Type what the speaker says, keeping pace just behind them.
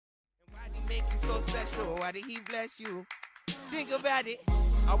make you so special? Why did he bless you? Think about it.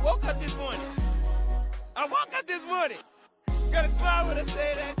 I woke up this morning. Got a smile when I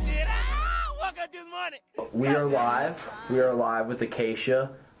say that shit. I woke up this morning. We are live. We are live with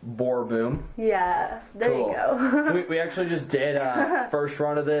Acacia. Bore boom. Yeah, there cool. You go. So we actually just did first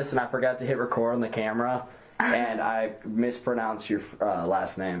run of this, and I forgot to hit record on the camera, and I mispronounced your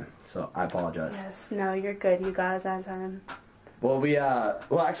last name, so I apologize. Yes, no, you're good. You got it that time. Well,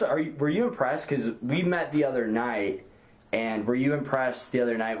 actually, were you impressed? Because we met the other night, and were you impressed the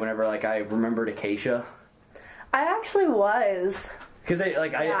other night whenever I remembered Acacia? I actually was. Because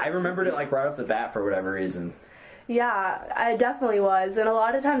I remembered it right off the bat for whatever reason. Yeah, I definitely was. And a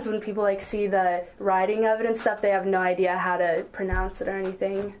lot of times when people see the writing of it and stuff, they have no idea how to pronounce it or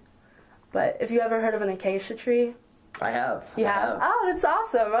anything. But if you ever heard of an acacia tree? I have. You have? Oh, that's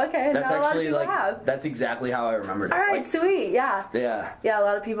awesome. Okay. That's now actually a lot of people have. That's exactly how I remembered it. All right, sweet. Yeah. Yeah. Yeah, a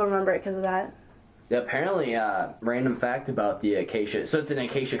lot of people remember it because of that. Yeah, apparently, random fact about the acacia. So it's an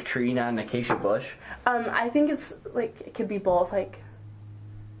acacia tree, not an acacia bush? I think it's, it could be both,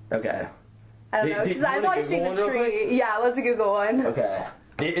 Okay. I don't know, because I've always seen the tree. Yeah, let's Google one. Okay.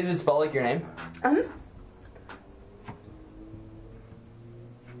 Is it spelled like your name?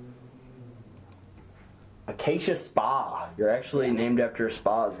 Acacia Spa. You're actually named after a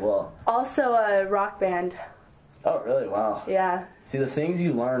spa as well. Also a rock band. Oh, really? Wow. Yeah. See, the things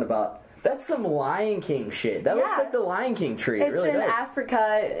you learn about... That's some Lion King shit. That looks like the Lion King tree. It really does. It's in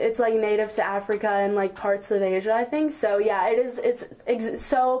Africa. It's native to Africa and parts of Asia, I think. So yeah, it is. It's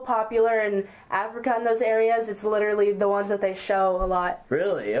so popular in Africa and those areas. It's literally the ones that they show a lot.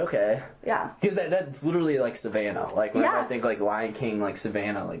 Really? Okay. Yeah. Because that's literally like Savannah. Whenever I think Lion King,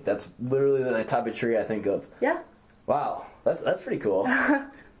 Savannah, that's literally the type of tree I think of. Yeah. Wow, that's pretty cool.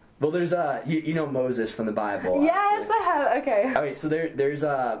 Well, there's you know Moses from the Bible. Yes, I have. Okay. Okay, so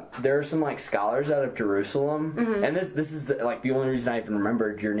there are some scholars out of Jerusalem, and this is the only reason I even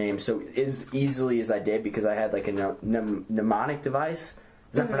remembered your name so as easily as I did because I had a mnemonic device.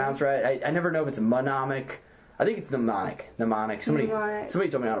 Is that pronounced right? I never know if it's mnemonic. I think it's mnemonic. Somebody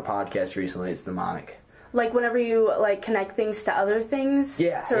told me on a podcast recently it's mnemonic. Whenever you connect things to other things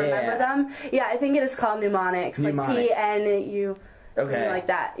to remember them. Yeah, I think it is called mnemonics. Mnemonic. PNU. Okay. Something like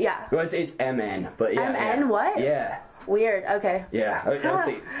that, yeah. Well, it's MN, but yeah. MN, what? Yeah. Weird, okay. Yeah.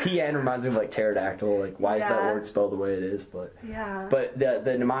 PN reminds me of pterodactyl. Why is that word spelled the way it is? But yeah. But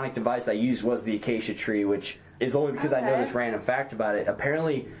the mnemonic device I used was the acacia tree, which is only because I know this random fact about it.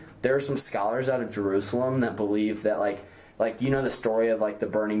 Apparently, there are some scholars out of Jerusalem that believe that, you know the story of, the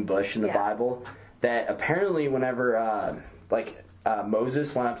burning bush in the Bible? That apparently whenever,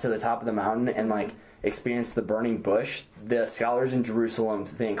 Moses went up to the top of the mountain and, experienced the burning bush, the scholars in Jerusalem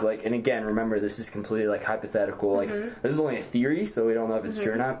think and again remember this is completely hypothetical, this is only a theory so we don't know if it's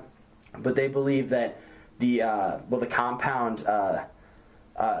true or not, but they believe that the compound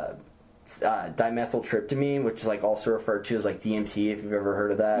dimethyltryptamine, which is also referred to as DMT, if you've ever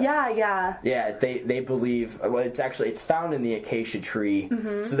heard of that. Yeah, they believe it's found in the acacia tree,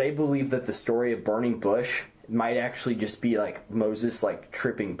 so they believe that the story of burning bush might actually just be Moses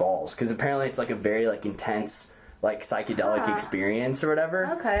tripping balls, because apparently it's a very intense psychedelic experience or whatever.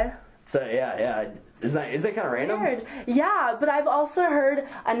 Okay. So yeah, is that kind of random? Weird. Yeah, but I've also heard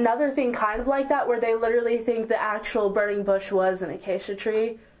another thing kind of like that where they literally think the actual burning bush was an acacia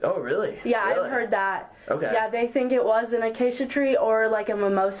tree. Oh really? Yeah, really? I've heard that. Okay. Yeah, they think it was an acacia tree or a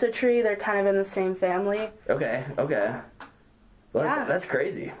mimosa tree. They're kind of in the same family. Okay. Well, that's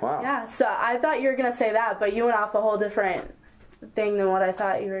crazy. Wow. Yeah, so I thought you were going to say that, but you went off a whole different thing than what I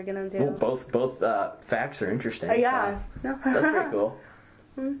thought you were going to do. Well, both facts are interesting. Yeah. So. No. That's pretty cool.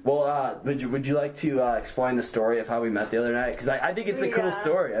 Well, would you like to explain the story of how we met the other night? Because I think it's a cool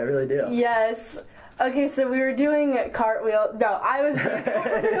story. I really do. Yes. Okay, so we were doing cartwheel. No, I was doing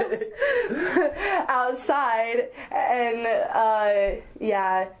cartwheels outside, and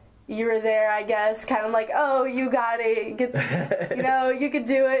you were there, I guess, kind of oh, you got it, you could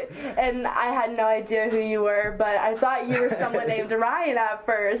do it, and I had no idea who you were, but I thought you were someone named Ryan at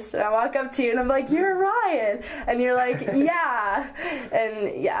first, and I walk up to you, and I'm like, you're Ryan, and you're like, yeah,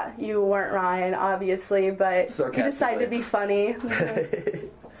 and yeah, you weren't Ryan, obviously, but you decided to be funny,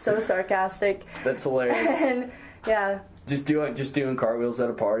 so sarcastic. That's hilarious. And, yeah. Just doing cartwheels at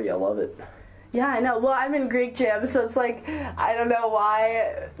a party, I love it. Yeah, I know. Well, I'm in Greek gym, so it's I don't know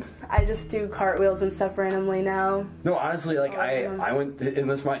why I just do cartwheels and stuff randomly now. No, honestly, I went, and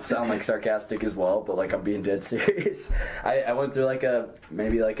this might sound sarcastic as well, but I'm being dead serious. I went through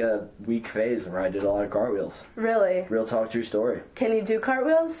maybe a week phase where I did a lot of cartwheels. Really? Real talk, true story. Can you do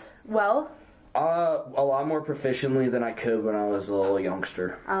cartwheels well? A lot more proficiently than I could when I was a little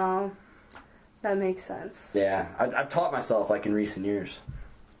youngster. Oh. That makes sense. Yeah, I've taught myself, like, in recent years.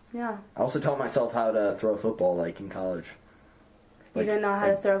 Yeah. I also taught myself how to throw a football, like, in college. You didn't know how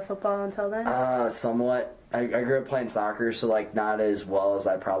to throw a football until then? Somewhat. I grew up playing soccer, so, like, not as well as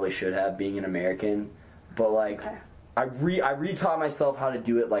I probably should have, being an American. But, like... Okay. I retaught myself how to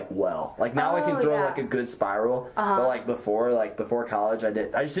do it, like, well. Like, now I can throw, like, a good spiral. But, like, before college, I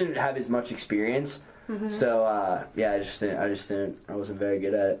just didn't have as much experience. Mm-hmm. So, yeah, I wasn't very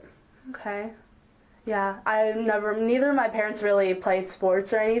good at it. Okay. Yeah, neither of my parents really played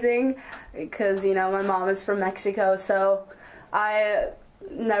sports or anything. Because, you know, my mom is from Mexico, so I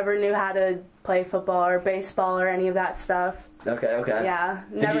never knew how to play football or baseball or any of that stuff. Okay. Yeah,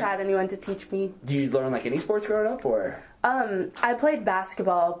 never had anyone to teach me. Did you learn, like, any sports growing up, or? I played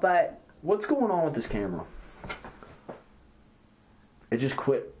basketball, but... What's going on with this camera? It just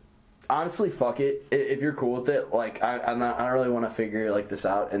quit. Honestly, fuck it. If you're cool with it, like, I don't really want to figure, like, this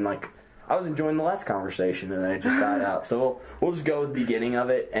out, and, like, I was enjoying the last conversation, and then it just died out. So we'll just go with the beginning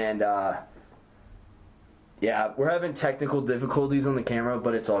of it, and, yeah, we're having technical difficulties on the camera,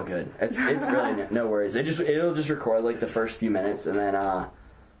 but it's all good. It's really no worries. It'll just record like the first few minutes, and then I'll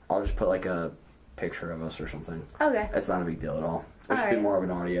just put like a picture of us or something. Okay. It's not a big deal at all. It'll just be more of an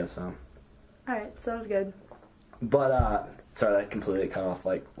audio, so. All right, sounds good. But sorry, that completely cut off.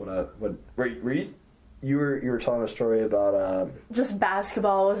 Like what were you were telling a story about just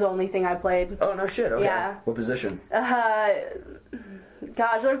basketball was the only thing I played. Oh no shit. Okay. Yeah. What position? Gosh,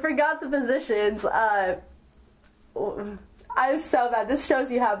 I forgot the positions. I was so bad. This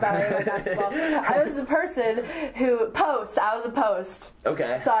shows you how bad I am at basketball. I was a person who post. I was a post. Okay.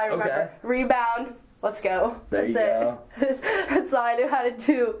 That's all I remember. Okay. Rebound. Let's go. There That's it. That's all I knew how to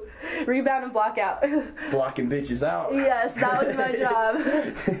do. Rebound and block out. Blocking bitches out. Yes, that was my job.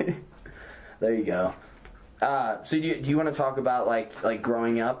 There you go. So do you want to talk about like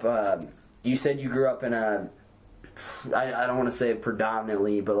growing up? You said you grew up in a I don't want to say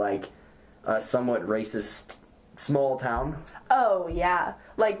predominantly, but like a somewhat racist small town. Oh yeah,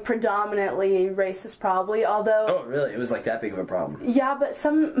 like predominantly racist probably, although. Oh really? It was like that big of a problem. Yeah, but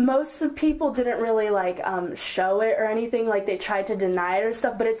most of people didn't really like show it or anything. Like they tried to deny it or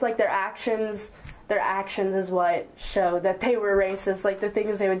stuff, but it's like their actions is what showed that they were racist. Like the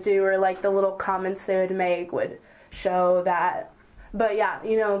things they would do or like the little comments they would make would show that. But yeah,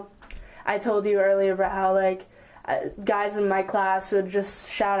 you know, I told you earlier about how like guys in my class would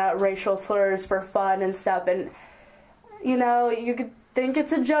just shout out racial slurs for fun and stuff, and you know, you could think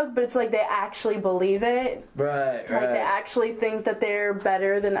it's a joke, but it's like they actually believe it. Right. Like they actually think that they're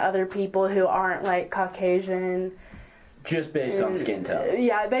better than other people who aren't like Caucasian. Just based on skin tone.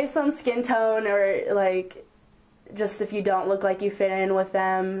 Yeah, based on skin tone, or like just if you don't look like you fit in with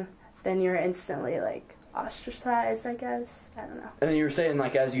them, then you're instantly like ostracized, I guess. I don't know. And then you were saying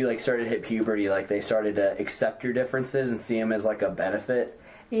like as you like started to hit puberty, like they started to accept your differences and see them as like a benefit.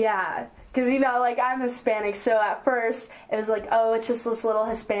 Yeah, because you know, like I'm Hispanic, so at first it was like, oh, it's just this little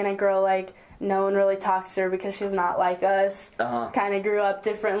Hispanic girl, like no one really talks to her because she's not like us. Kind of grew up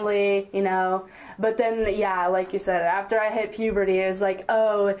differently, you know. But then, yeah, like you said, after I hit puberty, it was like,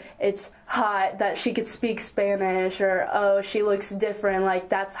 oh, it's hot that she could speak Spanish, or oh, she looks different, like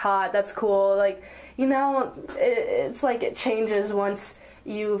that's hot, that's cool, like, you know, it's like it changes once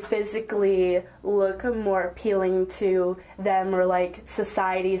you physically look more appealing to them or like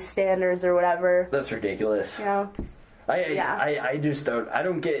society's standards or whatever. That's ridiculous. You know? I just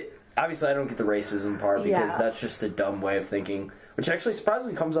don't get, obviously I don't get the racism part because that's just a dumb way of thinking, which actually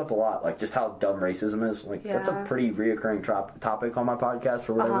surprisingly comes up a lot, like just how dumb racism is. Like that's a pretty reoccurring topic on my podcast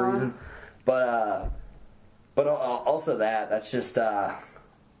for whatever reason. But also that's just, I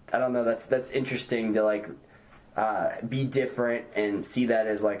don't know, that's interesting to like, be different and see that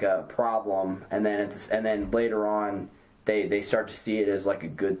as like a problem, and then later on they start to see it as like a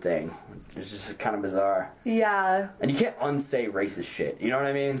good thing. It's just kind of bizarre. Yeah. And you can't unsay racist shit. You know what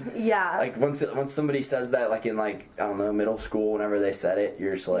I mean? Yeah. Like once somebody says that, like in like I don't know, middle school, whenever they said it,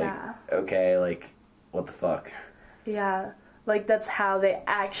 you're just like, okay, like what the fuck? Yeah. Like that's how they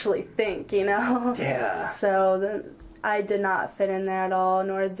actually think, you know? Yeah. So I did not fit in there at all,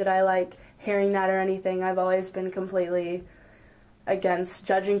 nor did I like hearing that or anything. I've always been completely against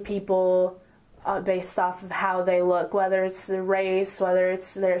judging people based off of how they look, whether it's their race, whether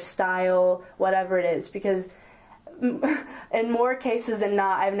it's their style, whatever it is, because in more cases than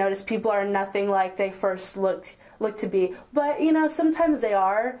not, I've noticed people are nothing like they first look to be. But, you know, sometimes they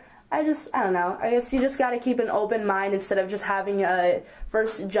are. I don't know. I guess you just got to keep an open mind instead of just having a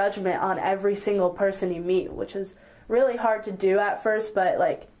first judgment on every single person you meet, which is really hard to do at first, but,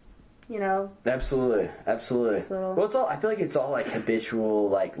 like, you know. Absolutely. Well, it's all, I feel like it's all, like, habitual,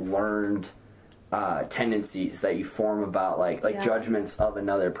 like, learned tendencies that you form about like judgments of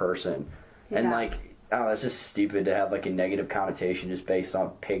another person, and like I don't know, it's just stupid to have like a negative connotation just based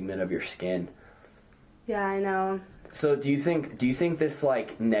on pigment of your skin. Yeah, I know. So do you think this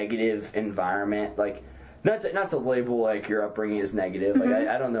like negative environment, like not to label like your upbringing as negative, like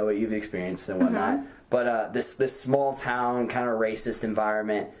I don't know what you've experienced and whatnot, but this small town kind of racist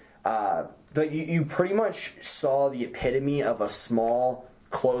environment, but you pretty much saw the epitome of a small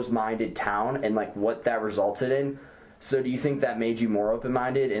closed-minded town and like what that resulted in. So do you think that made you more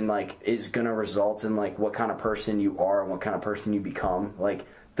open-minded and like is gonna result in like what kind of person you are and what kind of person you become? Like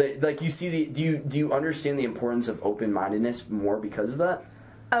you see do you understand the importance of open-mindedness more because of that?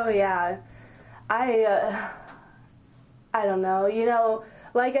 Oh yeah, I don't know. You know,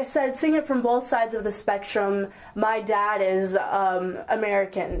 like I said, seeing it from both sides of the spectrum. My dad is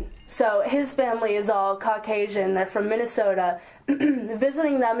American, so his family is all Caucasian. They're from Minnesota.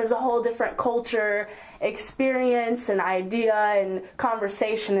 Visiting them is a whole different culture, experience, and idea, and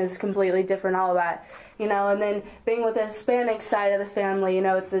conversation is completely different, all that, you know. And then being with the Hispanic side of the family, you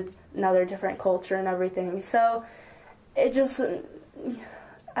know, it's another different culture and everything. So it just,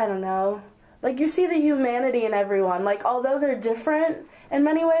 I don't know. Like, you see the humanity in everyone. Like, although they're different in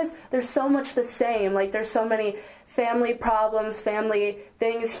many ways, there's so much the same. Like, there's so many family problems, family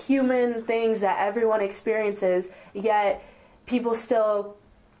things, human things that everyone experiences, yet people still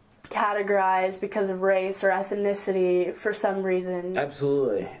categorize because of race or ethnicity for some reason.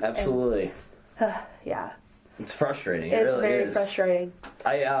 Absolutely. Yeah. It's frustrating. It's really very is. frustrating.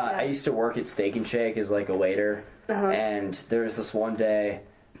 I used to work at Steak and Shake as like a waiter, and there was this one day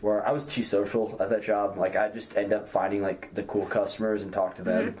where I was too social at that job. Like, I just end up finding like the cool customers and talk to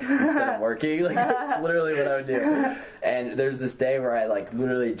them instead of working. Like, that's literally what I would do. And there's this day where I like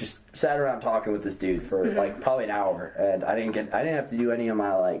literally just sat around talking with this dude for like probably an hour, and I didn't have to do any of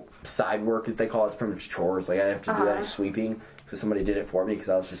my like side work, as they call it. It's pretty much chores. Like, I didn't have to do any sweeping because somebody did it for me because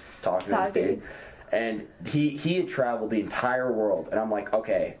I was just talking to this dude. And he had traveled the entire world, and I'm like,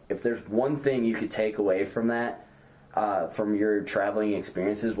 okay, if there's one thing you could take away from that, from your traveling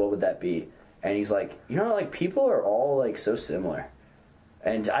experiences, what would that be? And he's like, you know, like, people are all like so similar,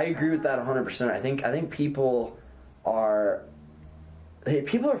 and I agree with that 100%. I think people are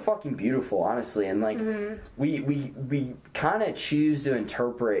fucking beautiful, honestly, and like we kind of choose to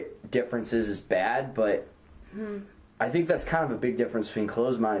interpret differences as bad, but I think that's kind of a big difference between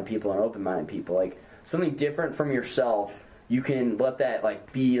closed-minded people and open-minded people. Like, something different from yourself, you can let that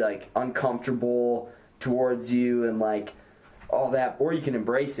like be like uncomfortable towards you and like all that, or you can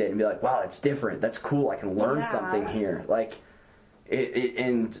embrace it and be like, wow, it's different, that's cool, I can learn something here. Like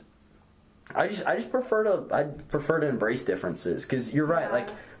and I just prefer to embrace differences, because you're right, like,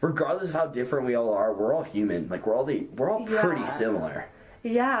 regardless of how different we all are, we're all human. Like, we're all pretty similar.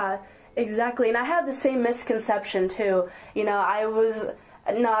 Yeah, exactly. And I had the same misconception too. You know, I was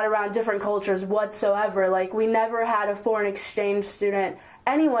not around different cultures whatsoever. Like, we never had a foreign exchange student,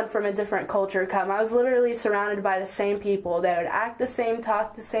 anyone from a different culture come. I was literally surrounded by the same people. They would act the same,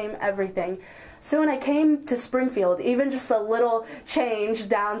 talk the same, everything. So when I came to Springfield, even just a little change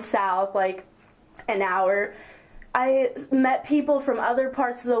down south, like an hour, I met people from other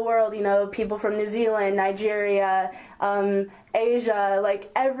parts of the world, you know, people from New Zealand, Nigeria, Asia,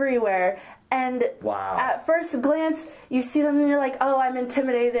 like everywhere. And at first glance, you see them and you're like, oh, I'm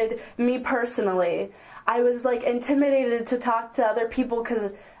intimidated, me personally. I was like intimidated to talk to other people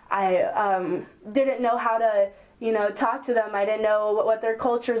because I didn't know how to, you know, talk to them. I didn't know what their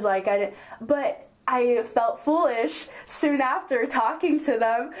culture's like. But I felt foolish soon after talking to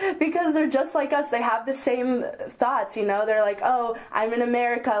them, because they're just like us. They have the same thoughts, you know. They're like, oh, I'm in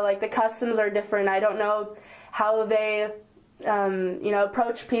America, like the customs are different. I don't know how they, you know,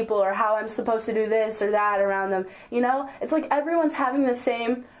 approach people, or how I'm supposed to do this or that around them. You know, it's like everyone's having the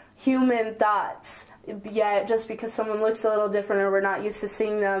same human thoughts. Yet, just because someone looks a little different, or we're not used to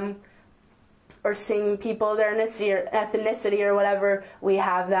seeing them, or seeing people, their ethnicity or whatever, we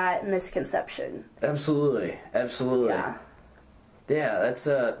have that misconception. Absolutely. Yeah, that's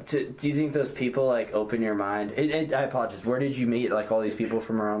do you think those people like open your mind? I apologize. Where did you meet like all these people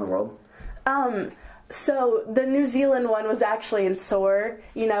from around the world? So the New Zealand one was actually in SOAR.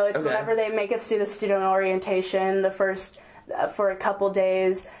 You know, it's whenever they make us do the student orientation, the first for a couple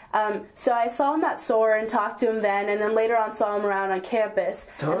days. So I saw him at SOAR and talked to him then, and then later on saw him around on campus.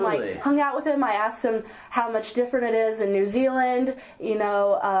 Totally. And like hung out with him. I asked him how much different it is in New Zealand. You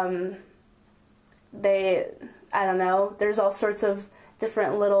know, I don't know, there's all sorts of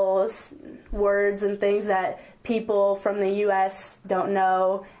different little words and things that people from the U.S. don't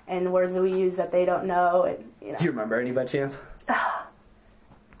know, and words that we use that they don't know. And, you know. Do you remember any by chance?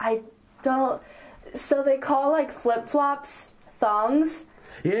 I don't. So they call, like, flip-flops thongs.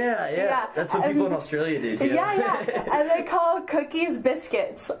 Yeah. That's what people in Australia do, too. Yeah. And they call cookies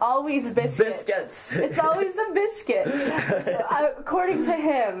biscuits. Always biscuits. Biscuits. It's always a biscuit. So, according to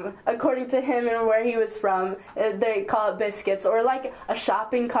him and where he was from, they call it biscuits. Or like a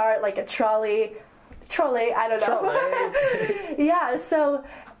shopping cart, like a trolley, I don't know. Yeah, so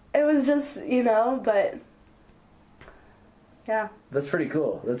it was just, but yeah. That's pretty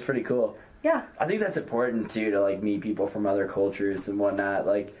cool. Yeah. I think that's important, too, to, like, meet people from other cultures and whatnot.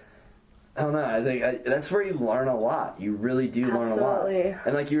 Like, I don't know. I think that's where you learn a lot. You really do learn a lot.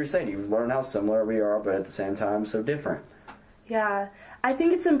 And like you were saying, you learn how similar we are, but at the same time, so different. Yeah. I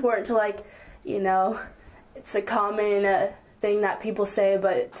think it's important to, like, it's a common thing that people say,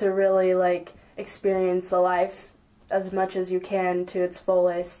 but to really, like, experience the life as much as you can to its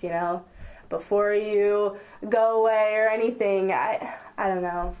fullest, before you go away or anything. I don't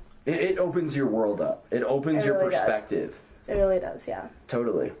know. It opens your world up. It opens your perspective. It really does, yeah.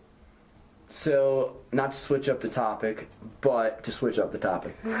 Totally. So, not to switch up the topic, but to switch up the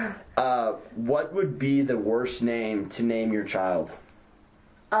topic. What would be the worst name to name your child?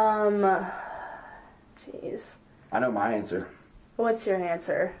 Jeez. I know my answer. What's your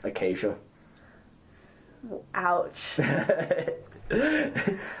answer? Acacia. Ouch. No,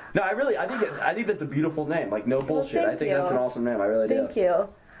 I think that's a beautiful name. Like, no bullshit. I think that's an awesome name. I really do. Thank you.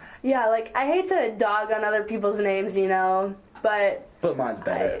 Yeah, like, I hate to dog on other people's names, but mine's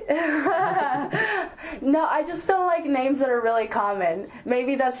better. No, I just don't like names that are really common.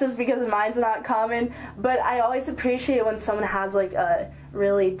 Maybe that's just because mine's not common, but I always appreciate when someone has, like, a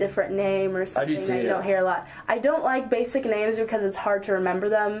really different name or something that you don't hear a lot. I don't like basic names because it's hard to remember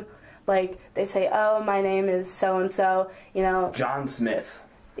them. Like, they say, oh, my name is so-and-so, John Smith.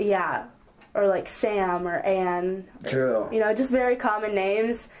 Yeah. Or, like, Sam or Ann. True. Just very common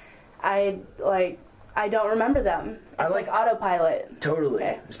names. I don't remember them. It's like autopilot. Totally.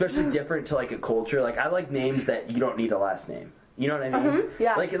 Okay. Especially different to, like, a culture. Like, I like names that you don't need a last name. You know what I mean? Mm-hmm.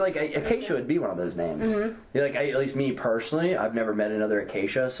 Yeah. Like Acacia would be one of those names. Mm-hmm. Like, at least me personally, I've never met another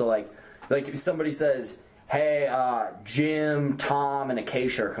Acacia. So, like if somebody says, hey, Jim, Tom, and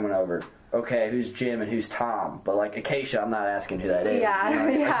Acacia are coming over. Okay, who's Jim and who's Tom? But, like, Acacia, I'm not asking who that is. Yeah,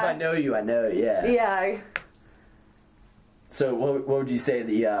 Like, yeah. if I know you, I know you, yeah. Yeah. So, what would you say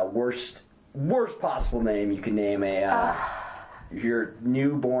the worst possible name you can name your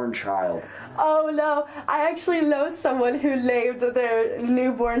newborn child? Oh no, I actually know someone who named their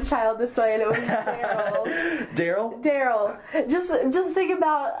newborn child this way, and it was Daryl. Daryl? Daryl. Just think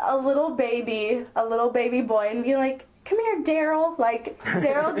about a little baby boy, and be like, come here, Daryl. Like,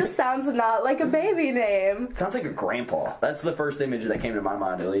 Daryl just sounds not like a baby name. It sounds like a grandpa. That's the first image that came to my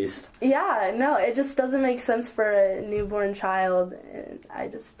mind, at least. Yeah, no, it just doesn't make sense for a newborn child, and I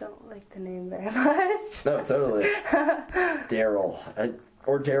just don't like the name very much. No, totally. Daryl.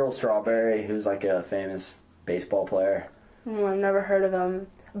 Or Daryl Strawberry, who's like a famous baseball player. I've never heard of him.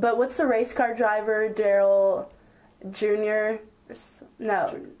 But what's the race car driver, Daryl Jr.? No,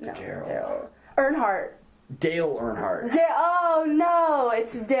 Daryl Earnhardt. Dale Earnhardt. Oh no,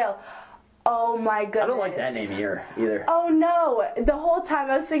 it's Dale. Oh my goodness. I don't like that name either. Oh no, the whole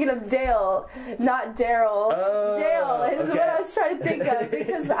time I was thinking of Dale, not Daryl. Oh, Dale is okay. what I was trying to think of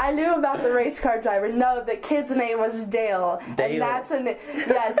because I knew about the race car driver. No, the kid's name was Dale. Dale. And that's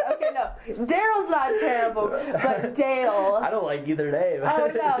yes, okay, no. Daryl's not terrible, but Dale. I don't like either name.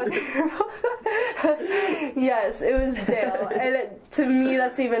 Oh no. Yes, it was Dale. And to me,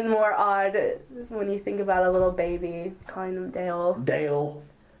 that's even more odd when you think about a little baby calling him Dale.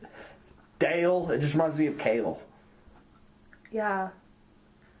 Dale, it just reminds me of Kale. Yeah.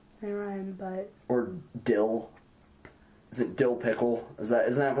 They rhyme, but... Or Dill. Is it Dill Pickle?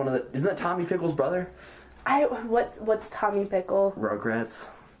 Isn't that Tommy Pickle's brother? What's Tommy Pickle? Rugrats.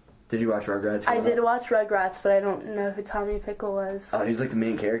 Did you watch Rugrats? I did watch Rugrats, but I don't know who Tommy Pickle was. Oh, he's like the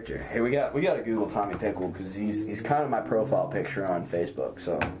main character. Hey, we got to Google Tommy Pickle because he's kind of my profile picture on Facebook.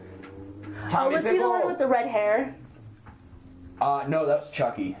 So. Tommy was Pickle? he the one with the red hair? No, that was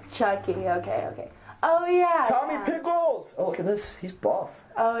Chucky. Chucky. Okay. Oh yeah. Tommy yeah. Pickles. Oh, look at this. He's buff.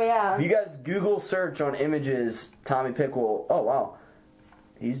 Oh yeah. If you guys Google search on images, Tommy Pickle. Oh wow,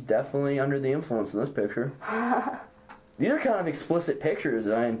 he's definitely under the influence in this picture. These are kind of explicit pictures.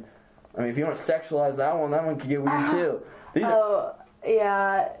 I mean, if you want to sexualize that one could get weird too. Yeah.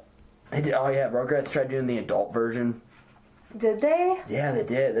 Rugrats tried doing the adult version. Did they? Yeah, they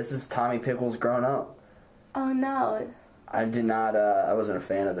did. This is Tommy Pickles grown up. Oh no. I did not. I wasn't a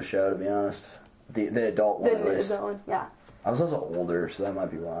fan of the show, to be honest. The adult one, at least. The one, yeah. I was also older, so that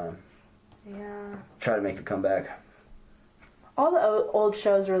might be why. Yeah. Try to make the comeback. All the old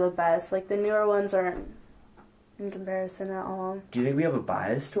shows were the best. Like, the newer ones aren't in comparison at all. Do you think we have a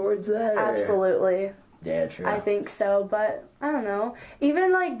bias towards that? Absolutely. Yeah, true. I think so, but I don't know.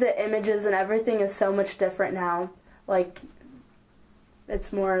 Even, like, the images and everything is so much different now. Like,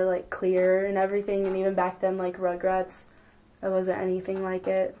 it's more, like, clear and everything, and even back then, like, Rugrats, it wasn't anything like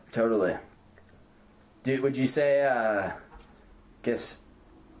it. Totally. Dude, would you say, guess,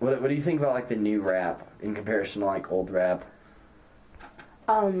 what do you think about, like, the new rap in comparison to, like, old rap?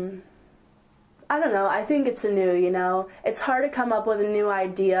 I don't know. I think it's new, you know? It's hard to come up with new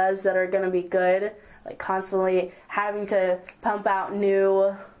ideas that are going to be good. Like, constantly having to pump out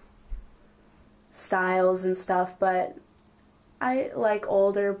new styles and stuff, but I like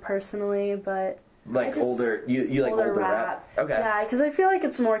older personally, but... Like older... You like older rap? Okay. Yeah, because I feel like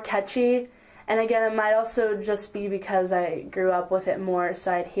it's more catchy, and again, it might also just be because I grew up with it more,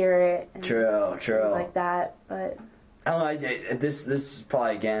 so I'd hear it. And True. Things like that, but... I don't know, this is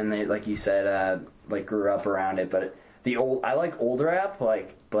probably, again, like you said, like, grew up around it, but I like old rap,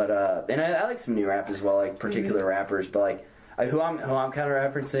 like, but, and I like some new rap as well, like, particular rappers, but, like, who I'm kind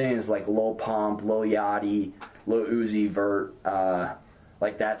of referencing is, like, Lil Pump, Lil Yachty, Lil Uzi Vert,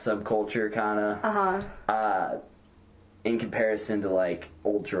 like, that subculture, kind of, in comparison to, like,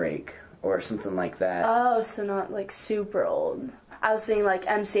 old Drake, or something like that. Oh, so not, like, super old. I was thinking, like,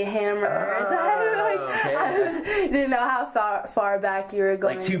 MC Hammer. I didn't know how far back you were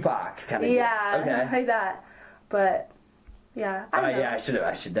going. Like Tupac, kind of. Yeah, okay. like that. But, yeah. I don't know. Yeah,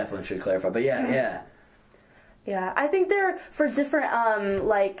 I should clarify. But, yeah. Yeah, I think they're for different,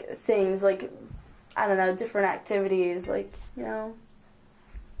 like, things. Like, I don't know, different activities. Like, you know.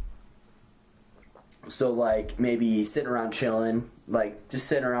 So, like, maybe sitting around chilling. Like, just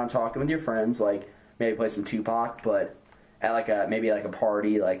sitting around talking with your friends. Like, maybe play some Tupac, but... At like a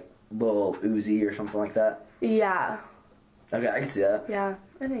party, like Lil Uzi or something like that. Yeah. Okay, I can see that. Yeah,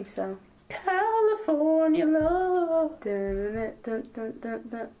 I think so. California love. Dun, dun, dun, dun,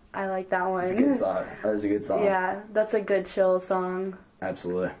 dun. I like that one. That's a good song. That is a good song. Yeah, that's a good chill song.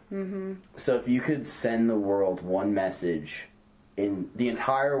 Absolutely. Mm-hmm. So if you could send the world one message in the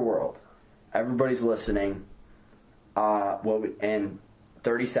entire world, everybody's listening, in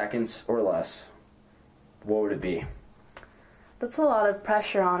 30 seconds or less, what would it be? That's a lot of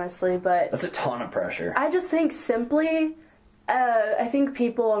pressure, honestly, but... That's a ton of pressure. I just think simply, I think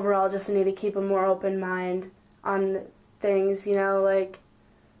people overall just need to keep a more open mind on things, you know, like,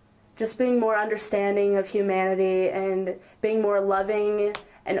 just being more understanding of humanity and being more loving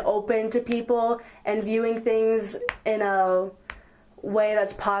and open to people and viewing things in a way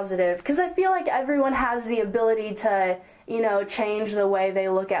that's positive. Because I feel like everyone has the ability to... you know, change the way they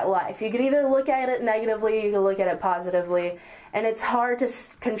look at life. You could either look at it negatively, you could look at it positively. And it's hard to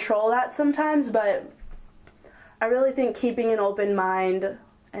control that sometimes, but I really think keeping an open mind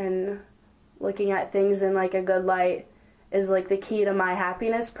and looking at things in, like, a good light is, like, the key to my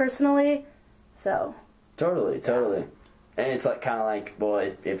happiness personally. So. Totally. And it's like kind of like, well,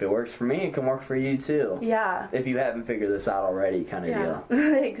 if it works for me, it can work for you too. Yeah. If you haven't figured this out already, kind of deal.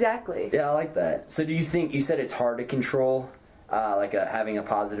 Exactly. Yeah, I like that. So do you think, you said it's hard to control, having a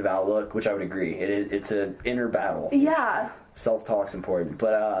positive outlook, which I would agree. It's an inner battle. Yeah. Self-talk's important.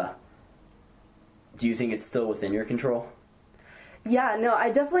 But do you think it's still within your control? Yeah, no,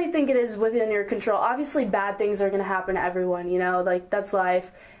 I definitely think it is within your control. Obviously, bad things are going to happen to everyone, you know, like, that's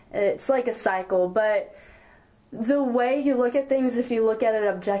life. It's like a cycle, but... the way you look at things, if you look at it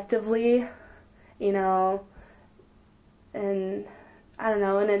objectively, you know, and, I don't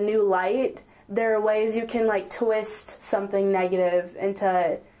know, in a new light, there are ways you can, like, twist something negative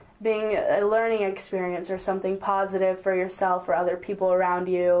into being a learning experience or something positive for yourself or other people around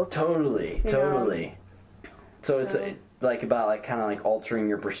you. Totally. So it's, like, about, like, kind of, like, altering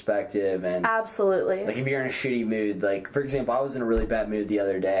your perspective and... Absolutely. Like, if you're in a shitty mood, like, for example, I was in a really bad mood the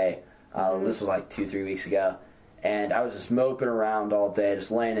other day. This was, like, 2-3 weeks ago. And I was just moping around all day, just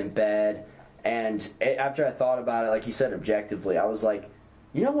laying in bed. And after I thought about it, like you said, objectively, I was like,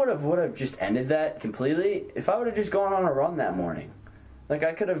 you know what would have just ended that completely? If I would have just gone on a run that morning. Like,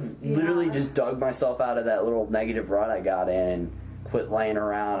 I could have literally just dug myself out of that little negative rut I got in and quit laying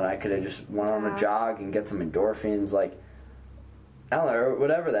around. And I could have just went on a jog and get some endorphins. Like, I don't know,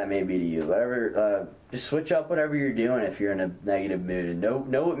 whatever that may be to you. Whatever, just switch up whatever you're doing if you're in a negative mood and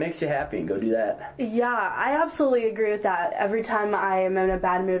know what makes you happy and go do that. Yeah, I absolutely agree with that. Every time I am in a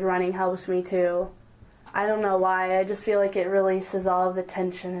bad mood, running helps me too. I don't know why. I just feel like it releases all of the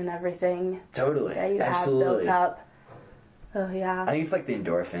tension and everything. Totally. That you Absolutely. have built up. Oh, yeah. I think it's like the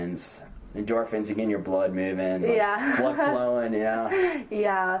endorphins. Endorphins, again, your blood moving. Yeah. Blood flowing, you know?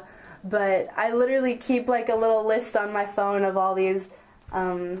 Yeah. but I literally keep like a little list on my phone of all these,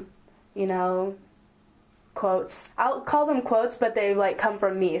 quotes. I'll call them quotes, but they like come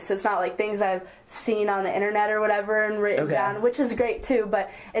from me, so it's not like things I've seen on the internet or whatever and written down, which is great too,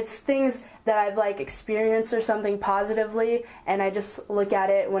 but it's things that I've like experienced or something positively, and I just look at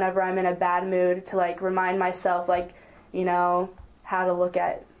it whenever I'm in a bad mood to like remind myself like, how to look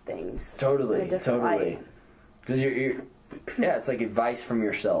at things. Totally. Because it's like advice from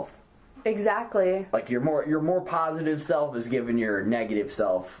yourself. Exactly. Like your more positive self is giving your negative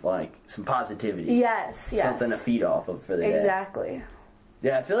self like some positivity. Yes. Something to feed off of for the day. Exactly.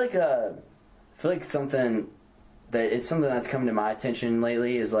 Yeah, I feel like something that's come to my attention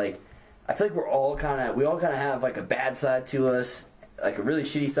lately is like I feel like we all kind of have like a bad side to us, like a really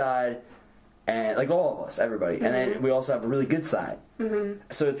shitty side, and like all of us, everybody, and then we also have a really good side.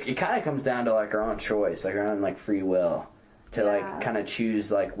 So it kind of comes down to like our own choice, like our own like free will to like kind of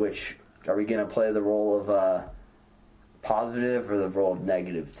choose like which. Are we going to play the role of positive or the role of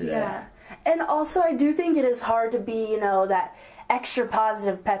negative today? Yeah. And also I do think it is hard to be, that extra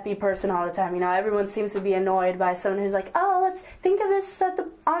positive, peppy person all the time. Everyone seems to be annoyed by someone who's like, oh, let's think of this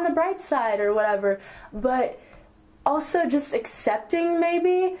on the bright side or whatever. But also just accepting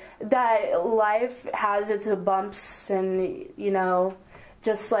maybe that life has its bumps and,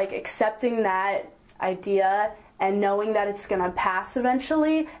 just like accepting that idea and knowing that it's going to pass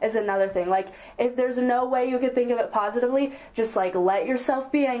eventually is another thing. Like, if there's no way you could think of it positively, just, like, let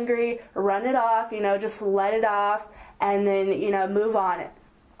yourself be angry, run it off, just let it off, and then, move on.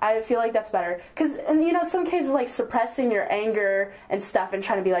 I feel like that's better. Because, some cases, like, suppressing your anger and stuff and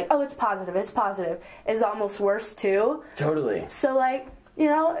trying to be like, oh, it's positive, is almost worse, too. Totally. So, like,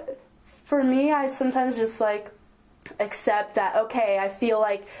 for me, I sometimes just, like, accept that, okay, I feel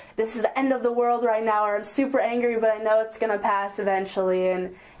like this is the end of the world right now, or I'm super angry, but I know it's going to pass eventually,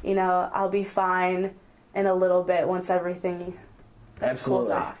 and, I'll be fine in a little bit once everything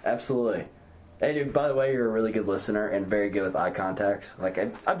cools off. Absolutely. Hey, dude, by the way, you're a really good listener and very good with eye contact. Like,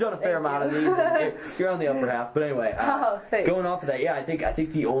 I've done a fair amount of these, and you're on the upper half. But anyway, going off of that, I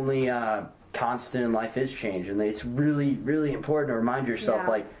think the only constant in life is change, and it's really, really important to remind yourself,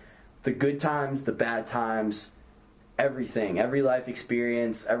 like, the good times, the bad times, everything, every life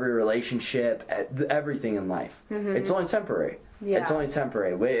experience, every relationship, everything in life. It's only temporary. It's only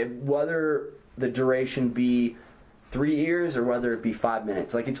temporary. Whether the duration be 3 years or whether it be 5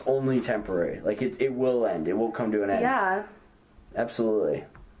 minutes, like it's only temporary. Like it will end. It will come to an end. Yeah. Absolutely.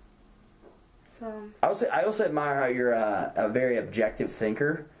 So I also admire how you're a very objective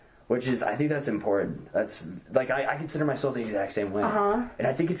thinker, which is, I think that's important. That's like I consider myself the exact same way, and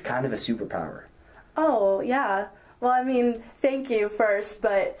I think it's kind of a superpower. Oh yeah. Well, I mean, thank you first,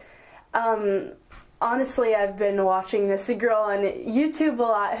 but honestly, I've been watching this girl on YouTube a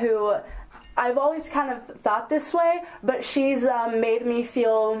lot who I've always kind of thought this way, but she's made me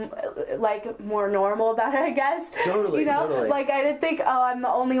feel like more normal about it, I guess. Totally. Like I didn't think, oh, I'm the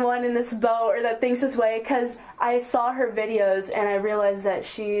only one in this boat or that thinks this way, because I saw her videos and I realized that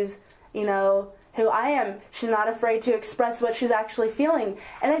she's, who I am. She's not afraid to express what she's actually feeling.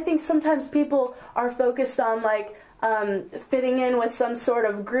 And I think sometimes people are focused on like fitting in with some sort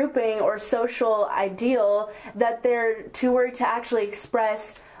of grouping or social ideal that they're too worried to actually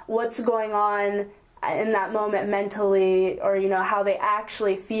express what's going on in that moment mentally, or how they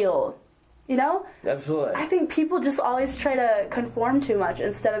actually feel. Absolutely. I think people just always try to conform too much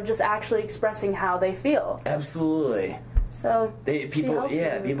instead of just actually expressing how they feel. Absolutely. So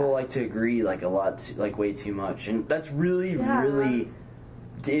people like to agree like a lot, like way too much, and that's really,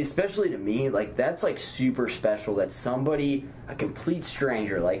 especially to me, like that's like super special that somebody, a complete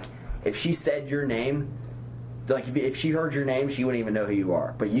stranger, like if she said your name, like if she heard your name, she wouldn't even know who you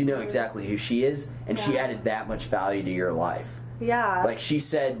are, but you know exactly who she is, and she added that much value to your life. Yeah. Like she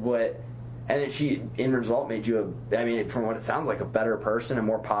said what, and then she, in result, made you from what it sounds like, a better person, a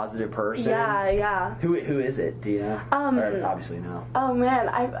more positive person. Yeah. Who is it? Do you know? Or obviously no. Oh man,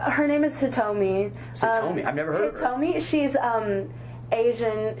 her name is Hitomi. Hitomi, I've never heard of her. Hitomi, she's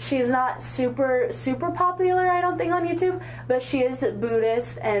Asian. She's not super popular, I don't think, on YouTube, but she is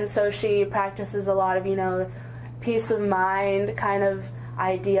Buddhist, and so she practices a lot of peace of mind kind of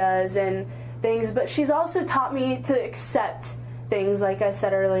ideas and things. But she's also taught me to accept things, like I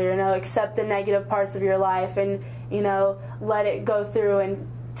said earlier, accept the negative parts of your life and, let it go through and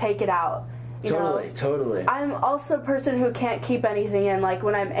take it out. Totally. I'm also a person who can't keep anything in. Like,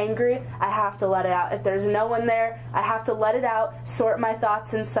 when I'm angry, I have to let it out. If there's no one there, I have to let it out, sort my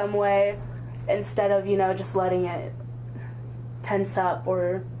thoughts in some way, instead of, just letting it tense up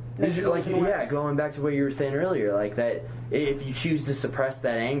or... Going back to what you were saying earlier, like that, if you choose to suppress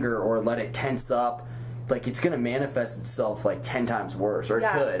that anger or let it tense up, like, it's going to manifest itself, like, 10 times worse, or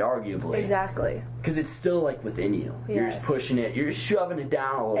it could, arguably. Exactly. Because it's still, like, within you. Yes. You're just pushing it. You're just shoving it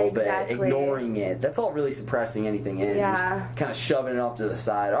down a little bit, ignoring it. That's all really suppressing anything is. Yeah. Just kind of shoving it off to the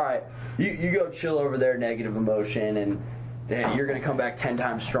side. All right, you go chill over there, negative emotion, and then you're going to come back 10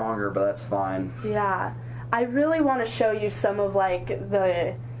 times stronger, but that's fine. Yeah. I really want to show you some of, like,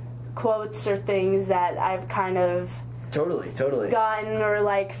 the quotes or things that I've kind of... Totally. gotten or,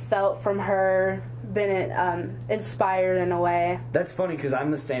 like, felt from her, been inspired in a way. That's funny because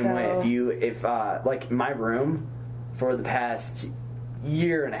I'm the same way. If like my room for the past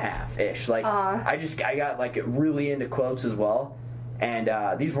year and a half ish, like I got like really into quotes as well, and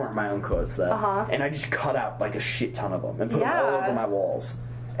these weren't my own quotes though, and I just cut out like a shit ton of them and put them all over my walls.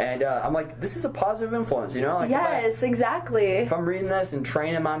 And I'm like, this is a positive influence, you know? Like, yes, exactly. If I'm reading this and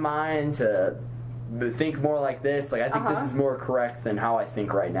training my mind to think more like this, like I think this is more correct than how I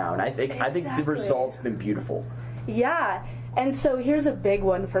think right now, and I think the result's been beautiful. Yeah. And so here's a big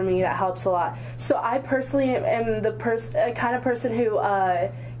one for me that helps a lot. So I personally am the kind of person who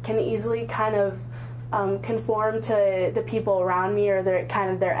can easily kind of conform to the people around me or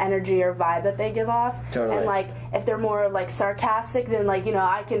their energy or vibe that they give off. Totally. And like if they're more like sarcastic, then like, you know,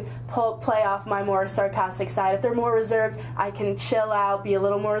 I can play off my more sarcastic side. If they're more reserved, I can chill out, be a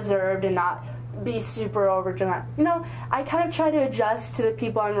little more reserved, and not be super over dramatic. You know, I kind of try to adjust to the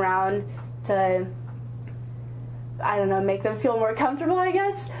people I'm around to, I don't know, make them feel more comfortable, I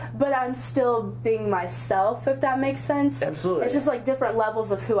guess, but I'm still being myself, if that makes sense. Absolutely. It's just like different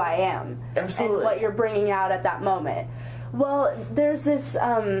levels of who I am. Absolutely. And what you're bringing out at that moment. Well, there's this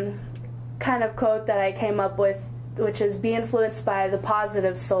kind of quote that I came up with, which is, be influenced by the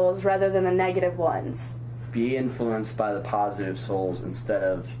positive souls rather than the negative ones. Be influenced by the positive souls instead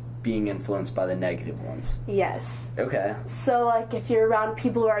of being influenced by the negative ones. Yes. Okay. So, like, if you're around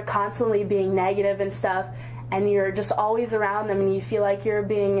people who are constantly being negative and stuff, and you're just always around them, and you feel like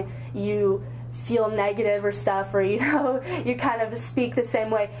you feel negative or stuff, or, you know, you kind of speak the same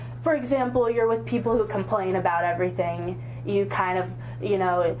way. For example, you're with people who complain about everything. You kind of, you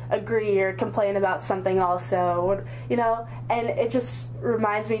know, agree or complain about something also, you know, and it just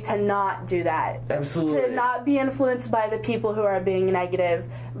reminds me to not do that. Absolutely. To not be influenced by the people who are being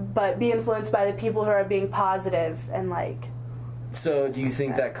negative, but be influenced by the people who are being positive and, like... So, do you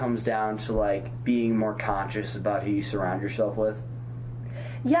think that comes down to, like, being more conscious about who you surround yourself with?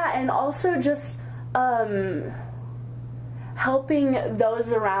 Yeah, and also just, helping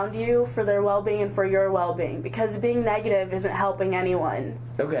those around you for their well-being and for your well-being, because being negative isn't helping anyone.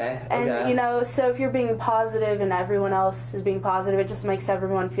 Okay. And, you know, so if you're being positive and everyone else is being positive, it just makes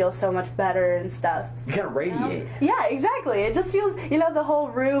everyone feel so much better and stuff. You kind of radiate. Yeah, exactly. It just feels, you know, the whole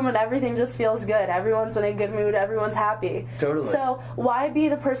room and everything just feels good. Everyone's in a good mood. Everyone's happy. Totally. So why be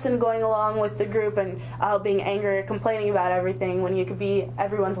the person going along with the group and being angry or complaining about everything when you could be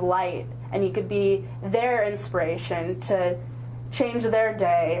everyone's light and you could be their inspiration to change their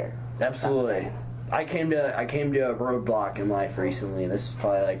day? Absolutely. Something. I came to a roadblock in life recently. This was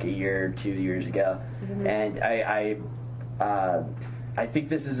probably like a year or 2 years ago, and I think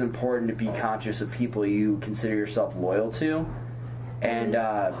this is important to be conscious of people you consider yourself loyal to, and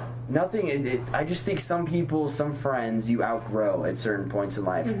I just think some people, some friends, you outgrow at certain points in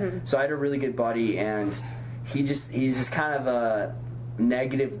life. So I had a really good buddy, and he's just kind of a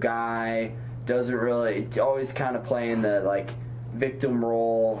negative guy. Doesn't really, always kind of playing the like victim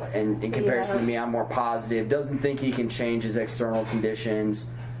role, and in comparison to me, I'm more positive. Doesn't think he can change his external conditions,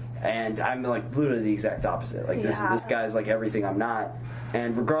 and I'm like literally the exact opposite. Like this guy's like everything I'm not,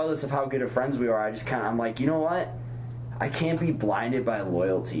 and regardless of how good of friends we are, I'm like, you know what? I can't be blinded by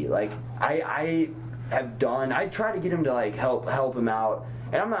loyalty. Like I try to get him to like help him out.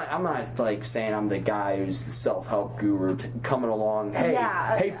 And I'm not like saying I'm the guy who's the self-help guru coming along.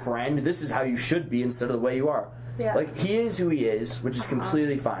 Hey, friend, this is how you should be instead of the way you are. Yeah. Like, he is who he is, which is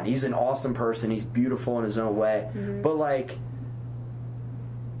completely fine. He's an awesome person. He's beautiful in his own way. But, like,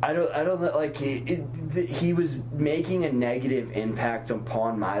 I don't know, like, he was making a negative impact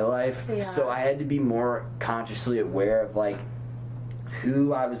upon my life. Yeah. So I had to be more consciously aware of, like,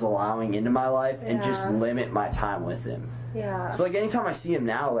 who I was allowing into my life and just limit my time with him. Yeah. So, like, anytime I see him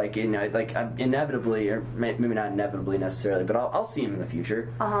now, like, you know, like, inevitably, or maybe not inevitably necessarily, but I'll see him in the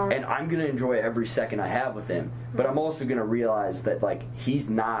future, and I'm going to enjoy every second I have with him, but I'm also going to realize that, like, he's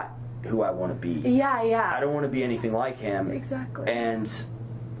not who I want to be. Yeah, yeah. I don't want to be anything like him. Exactly. And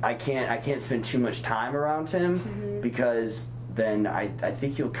I can't spend too much time around him, because then I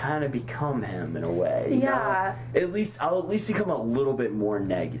think you'll kind of become him in a way. You know? I'll at least become a little bit more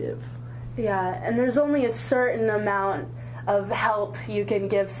negative. Yeah, and there's only a certain amount of help you can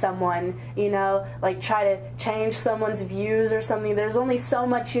give someone, you know, like try to change someone's views or something. There's only so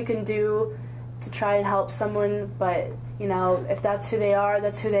much you can do to try and help someone, but, you know, if that's who they are,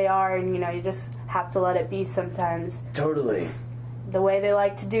 that's who they are, and, you know, you just have to let it be sometimes. Totally. It's the way they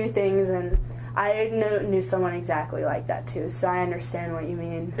like to do things, and I knew someone exactly like that, too, so I understand what you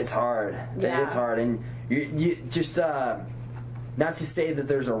mean. It's hard. Yeah. It is hard, and you just, not to say that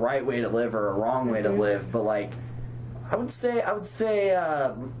there's a right way to live or a wrong way to live, but, like, I would say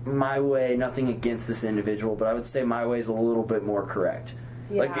my way, nothing against this individual, but I would say my way is a little bit more correct.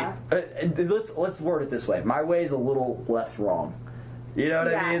 Yeah. Like, let's word it this way. My way is a little less wrong. You know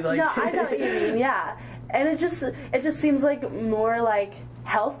what I mean? Like, no, I know what you mean, yeah. And it just seems like more, like,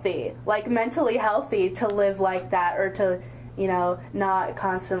 healthy, like, mentally healthy to live like that, or to, you know, not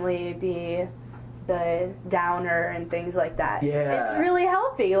constantly be the downer and things like that. Yeah. It's really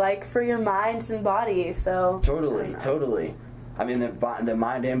healthy, like, for your mind and body, so. Totally. I mean, the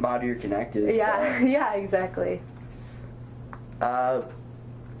mind and body are connected. Yeah, so. yeah, exactly.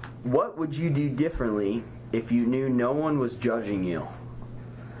 What would you do differently if you knew no one was judging you?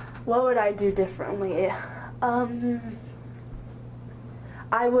 What would I do differently?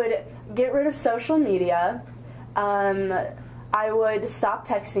 I would get rid of social media. I would stop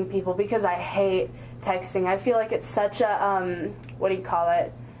texting people because I hate texting. I feel like it's such a, what do you call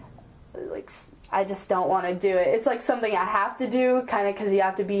it? Like, I just don't want to do it. It's like something I have to do, kind of because you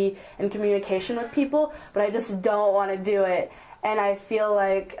have to be in communication with people, but I just don't want to do it. And I feel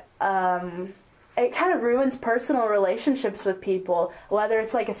like it kind of ruins personal relationships with people, whether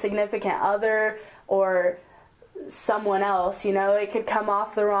it's like a significant other or someone else, you know. It could come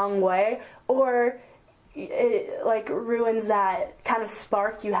off the wrong way, or it like ruins that kind of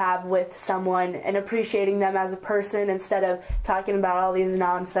spark you have with someone and appreciating them as a person, instead of talking about all these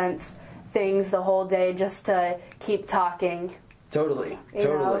nonsense things the whole day just to keep talking. Totally.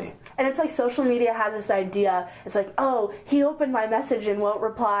 Know? And it's like social media has this idea. It's like, oh, he opened my message and won't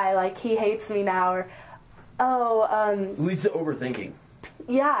reply. Like, he hates me now. Or, leads to overthinking.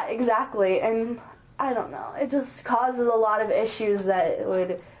 Yeah, exactly. And I don't know. It just causes a lot of issues that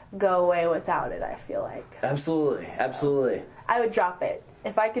would go away without it, I feel like. Absolutely. I would drop it.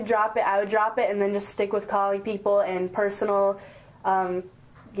 If I could drop it, I would drop it and then just stick with calling people and personal,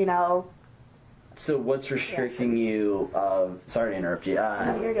 you know. So what's restricting you of... Sorry to interrupt you.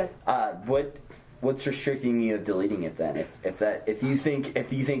 No, you're good. What's restricting you of deleting it then? If you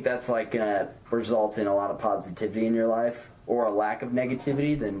think that's like gonna result in a lot of positivity in your life or a lack of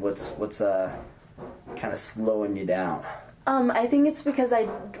negativity, then what's kind of slowing you down? I think it's because I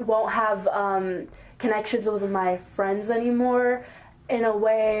won't have connections with my friends anymore. In a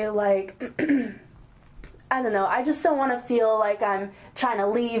way, like, I don't know, I just don't want to feel like I'm trying to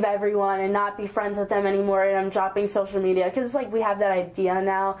leave everyone and not be friends with them anymore, and I'm dropping social media, because it's like we have that idea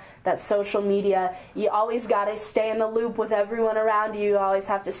now that social media, you always got to stay in the loop with everyone around you. You always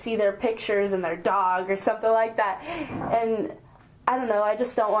have to see their pictures and their dog or something like that, and I don't know, I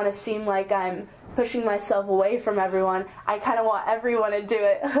just don't want to seem like I'm pushing myself away from everyone. I kind of want everyone to do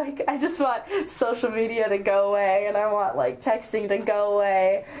it. Like, I just want social media to go away, and I want, like, texting to go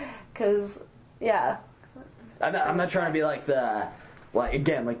away, because, yeah. I'm not trying to be like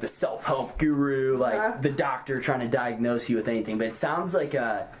the self-help guru, like the doctor trying to diagnose you with anything, but it sounds like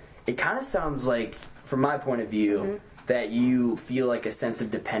it kind of sounds like, from my point of view, that you feel like a sense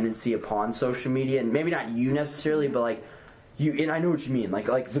of dependency upon social media, and maybe not you necessarily, but like you, and I know what you mean, like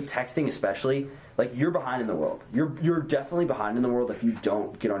with texting especially, like you're behind in the world. You're definitely behind in the world if you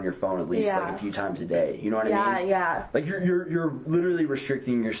don't get on your phone at least like a few times a day. You know what I mean? Yeah. Like you're literally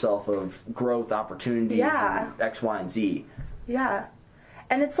restricting yourself of growth opportunities and X, Y, and Z. Yeah.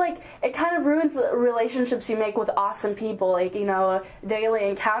 And it's like, it kind of ruins the relationships you make with awesome people, like, you know, daily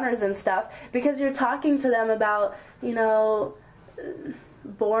encounters and stuff, because you're talking to them about, you know,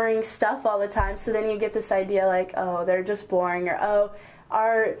 boring stuff all the time. So then you get this idea like, oh, they're just boring,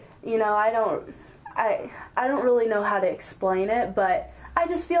 or you know, I don't really know how to explain it, but I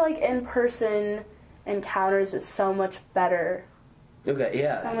just feel like in-person encounters is so much better. Okay,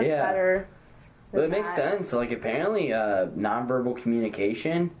 yeah, so much better. Well, it makes sense. Like, apparently, nonverbal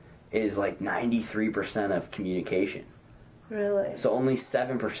communication is like 93% of communication. Really? So only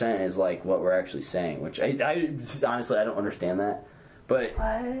 7% is like what we're actually saying, which I honestly I don't understand that. But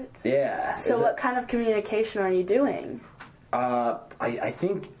what? Yeah. So what kind of communication are you doing? I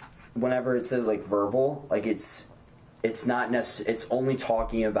think whenever it says like verbal, like it's not it's only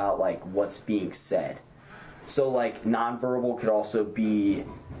talking about like what's being said. So like nonverbal could also be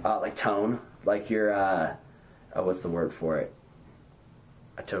like tone, like your what's the word for it?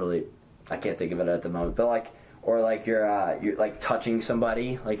 I can't think of it at the moment. But like or like you're like touching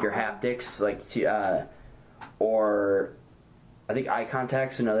somebody, like your haptics, like or I think eye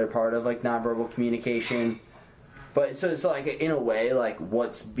contact's another part of like nonverbal communication. But so it's like in a way, like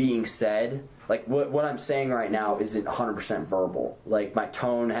what's being said, like what I'm saying right now isn't 100% verbal. Like my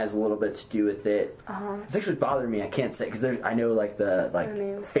tone has a little bit to do with it. It's actually bothering me. I can't say because I know like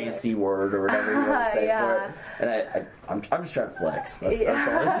the fancy word or whatever you want to say for it, and I'm just trying to flex. That's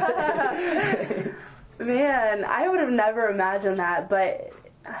all. Man, I would have never imagined that, but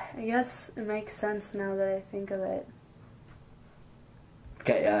I guess it makes sense now that I think of it.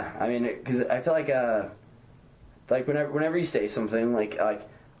 Okay, yeah. I mean, because I feel like whenever you say something, like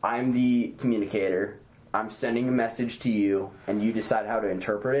I'm the communicator, I'm sending a message to you, and you decide how to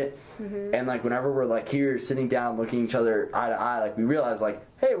interpret it. And like whenever we're like here sitting down looking each other eye to eye, like we realize like,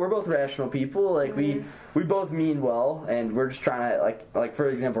 hey, we're both rational people. Like we both mean well, and we're just trying to like for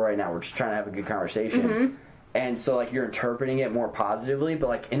example, right now we're just trying to have a good conversation. And so like you're interpreting it more positively, but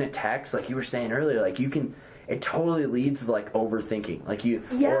like in a text, like you were saying earlier, like it totally leads to like overthinking, like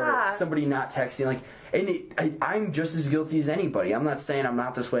or somebody not texting, like, and I'm just as guilty as anybody. I'm not saying I'm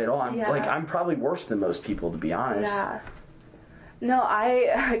not this way at all. I'm probably worse than most people, to be honest. Yeah. No,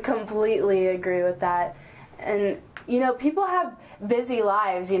 I completely agree with that. And you know, people have busy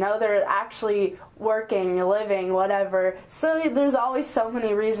lives. You know, they're actually working, living, whatever. So there's always so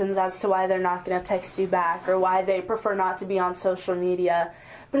many reasons as to why they're not going to text you back or why they prefer not to be on social media.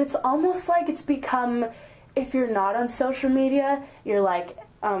 But it's almost like it's become, if you're not on social media, you're like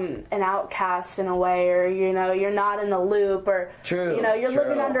an outcast in a way, or you know, you're not in the loop, or you know, you're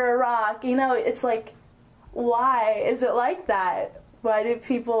living under a rock. You know, it's like, why is it like that?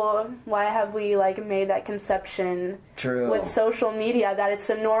 Why have we like made that conception with social media that it's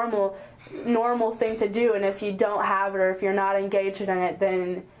a normal thing to do, and if you don't have it or if you're not engaged in it,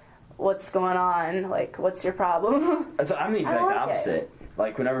 then what's going on? Like, what's your problem? I'm the exact opposite.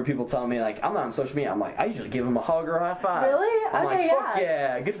 Like, whenever people tell me, like, I'm not on social media, I'm like, I usually give them a hug or a high five. Really? I'm like, fuck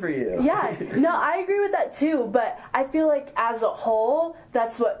yeah, good for you. Yeah, no, I agree with that too, but I feel like as a whole,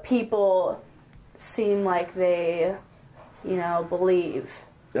 that's what people seem like they, you know, believe.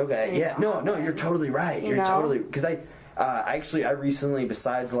 Okay, yeah, no, you're totally right. You're totally, because I recently,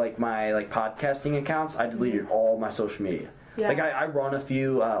 besides, like, my, like, podcasting accounts, I deleted all my social media. Yeah. Like, I run a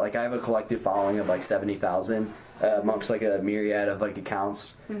few, like, I have a collective following of, like, 70,000. Amongst like a myriad of like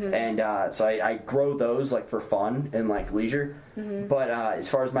accounts, and so I grow those like for fun and like leisure. But as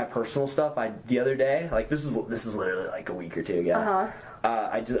far as my personal stuff, the other day, like this is literally like a week or two ago.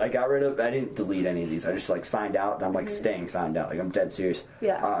 I got rid of. I didn't delete any of these. I just like signed out, and I'm like staying signed out. Like I'm dead serious.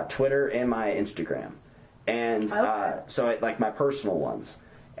 Yeah. Twitter and my Instagram, and so like my personal ones,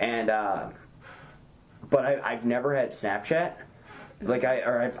 and but I've never had Snapchat. Like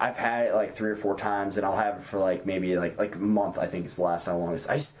I've had it like 3 or 4 times, and I'll have it for like maybe like a month. I think it's the last time longest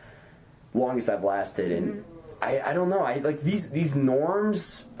I've lasted, and I don't know. I like these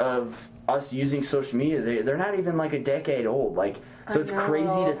norms of us using social media. They're not even like a decade old. Like so, it's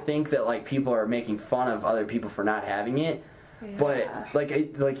crazy to think that like people are making fun of other people for not having it. Yeah. But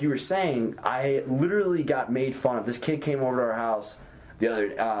like you were saying, I literally got made fun of. This kid came over to our house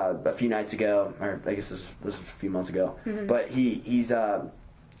a few nights ago, or I guess this was a few months ago. But he's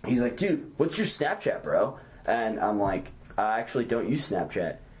like, dude, what's your Snapchat, bro? And I'm like, I actually don't use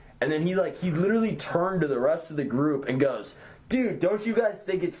Snapchat. And then he literally turned to the rest of the group and goes, dude, don't you guys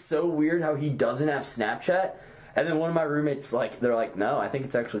think it's so weird how he doesn't have Snapchat? And then one of my roommates, they're like, no, I think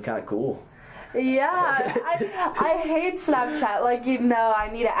it's actually kind of cool. Yeah, I hate Snapchat. Like, you know,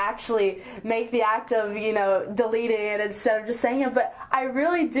 I need to actually make the act of, you know, deleting it instead of just saying it. But I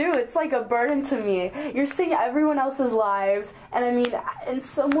really do. It's like a burden to me. You're seeing everyone else's lives. And I mean, in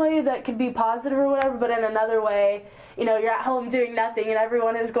some way that could be positive or whatever, but in another way, you know, you're at home doing nothing and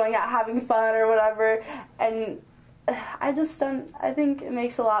everyone is going out having fun or whatever. And I think it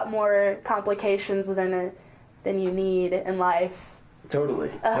makes a lot more complications than you need in life.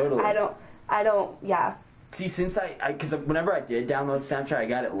 Totally. I don't, yeah. See, since because whenever I did download Snapchat, I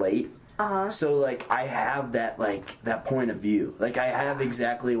got it late. So, like, I have that point of view. Like, I have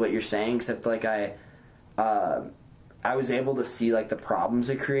exactly what you're saying, except, like, I was able to see, like, the problems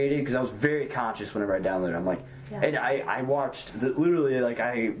it created, because I was very conscious whenever I downloaded it. I'm like, and I watched,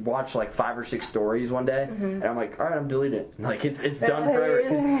 I watched, like, 5 or 6 stories one day, and I'm like, all right, I'm deleting it. Like, it's done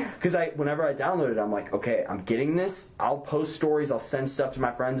forever. Because whenever I downloaded it, I'm like, okay, I'm getting this. I'll post stories. I'll send stuff to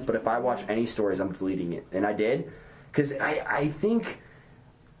my friends. But if I watch any stories, I'm deleting it. And I did. Because I think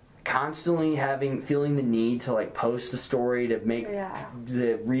constantly feeling the need to, like, post a story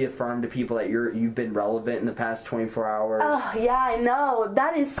to reaffirm to people that you've been relevant in the past 24 hours. Oh, yeah, I know.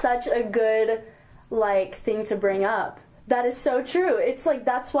 That is such a good like thing to bring up. That is so true. It's like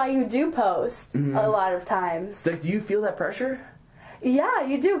that's why you do post a lot of times. Like, do you feel that pressure? Yeah,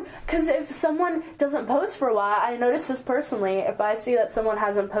 you do. Because if someone doesn't post for a while, I notice this personally. If I see that someone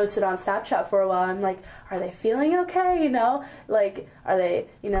hasn't posted on Snapchat for a while, I'm like, are they feeling okay? You know, like, are they,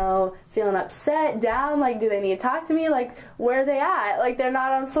 you know, feeling upset, down? Like, do they need to talk to me? Like, where are they at? Like, they're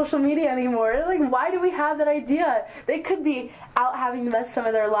not on social media anymore. Like, why do we have that idea? They could be out having the best time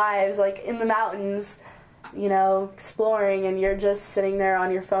of their lives, like in the mountains, you know, exploring, and you're just sitting there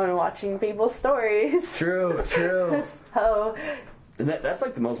on your phone and watching people's stories. True. So. That's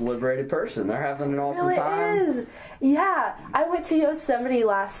like the most liberated person. They're having an awesome It time. is. Yeah. I went to Yosemite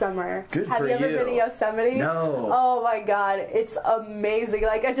last summer. Good Have for you ever you. been to Yosemite? No. Oh my god. It's amazing.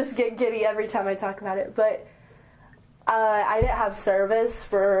 Like, I just get giddy every time I talk about it. But I didn't have service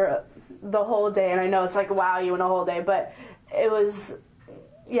for the whole day. And I know it's like, wow, you went a whole day. But it was...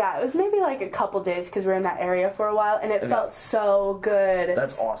 Yeah, it was maybe like a couple days because we were in that area for a while, and it felt so good.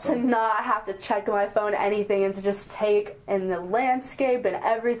 That's awesome. To not have to check my phone, anything, and to just take in the landscape and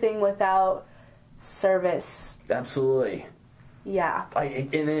everything without service. Absolutely. Yeah.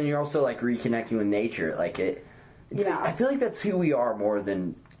 And then you're also like reconnecting with nature. Like I feel like that's who we are more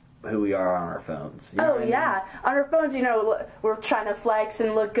than who we are on our phones. You know what I mean? On our phones, you know, we're trying to flex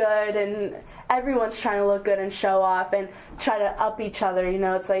and look good, and everyone's trying to look good and show off and try to up each other. You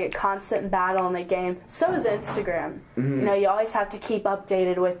know, it's like a constant battle in the game. So is Instagram. You know, you always have to keep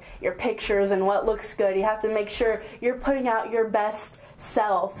updated with your pictures and what looks good. You have to make sure you're putting out your best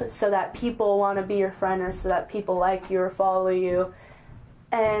self so that people want to be your friend, or so that people like you or follow you.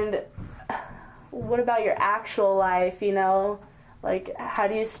 And what about your actual life, you know? Like, how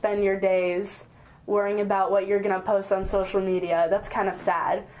do you spend your days worrying about what you're going to post on social media? That's kind of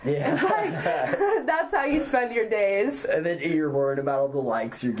sad. Yeah. It's like, that's how you spend your days. And then you're worried about all the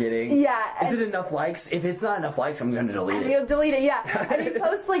likes you're getting. Yeah. Is it enough likes? If it's not enough likes, I'm going to delete it. You delete it, yeah. And you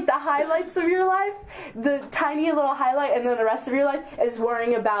post, like, the highlights of your life, the tiny little highlight, and then the rest of your life is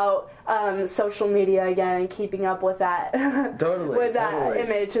worrying about social media again and keeping up with that. Totally. With that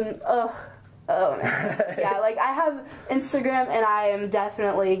image. And, oh, man. Yeah, like, I have Instagram, and I am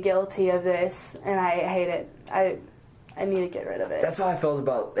definitely guilty of this, and I hate it. I need to get rid of it. That's how I felt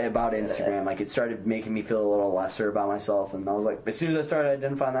about Instagram. Like, it started making me feel a little lesser about myself, and I was like, as soon as I started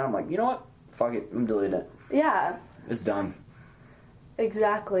identifying that, I'm like, you know what? Fuck it. I'm deleting it. Yeah. It's done.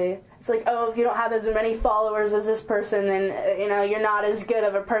 Exactly. It's like, oh, if you don't have as many followers as this person, then, you know, you're not as good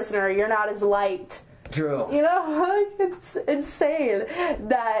of a person, or you're not as liked. True. You know, it's insane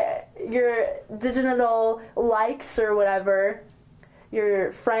that your digital likes or whatever,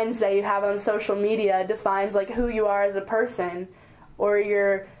 your friends that you have on social media defines, like, who you are as a person, or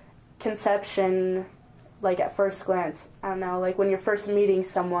your conception, like, at first glance. I don't know, like, when you're first meeting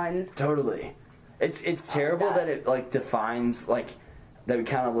someone. Totally. It's terrible that it, like, defines, like, that we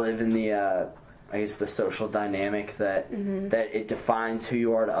kind of live in the, I guess, the social dynamic that it defines who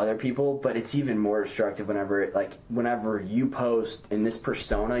you are to other people, but it's even more destructive whenever you post in this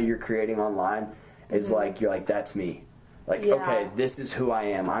persona you're creating online is like, you're like, that's me. Like, okay, this is who I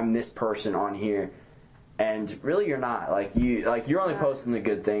am. I'm this person on here. And really you're not. You're only posting the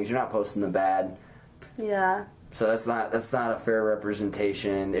good things. You're not posting the bad. Yeah. So that's not a fair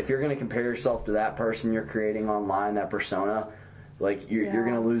representation. If you're going to compare yourself to that person you're creating online, that persona, like, you're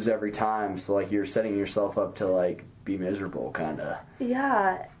going to lose every time. So, like, you're setting yourself up to, like, be miserable, kind of.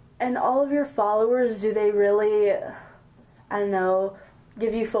 Yeah. And all of your followers, do they really, I don't know,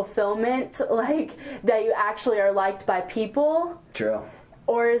 give you fulfillment? Like, that you actually are liked by people? True.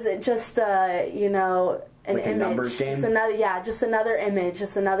 Or is it just, you know, an like image? A numbers game? Just another image,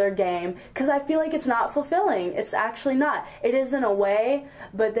 just another game. Because I feel like it's not fulfilling. It's actually not. It is in a way,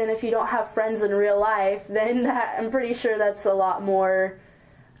 but then if you don't have friends in real life, then I'm pretty sure that's a lot more,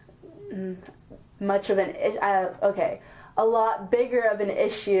 much of a lot bigger of an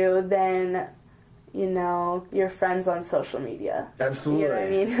issue than, you know, your friends on social media. Absolutely. You know what I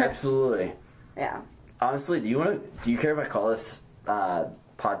mean? Absolutely. Yeah. Honestly, do you care if I call this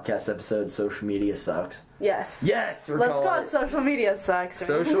podcast episode "Social Media Sucks"? Yes. Yes. Let's call it "Social Media Sucks."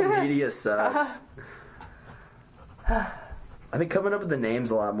 Social media sucks. I've been coming up with the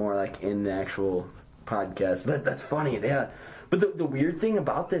names a lot more, like, in the actual podcast. That's funny. Yeah. But the weird thing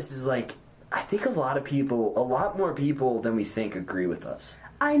about this is, like, I think a lot more people than we think agree with us.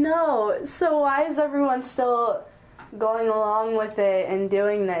 I know. So why is everyone still going along with it and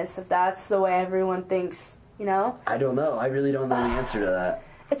doing this if that's the way everyone thinks, you know? I don't know. I really don't know the answer to that.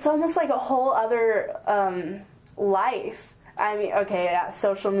 It's almost like a whole other life. I mean, okay, yeah,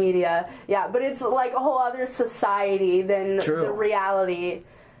 social media, yeah, but it's like a whole other society than True. the reality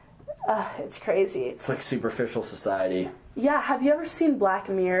It's crazy. It's like superficial society. Yeah, have you ever seen Black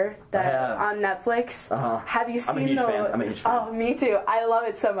Mirror on Netflix? Have you seen I'm a huge fan. Oh, me too. I love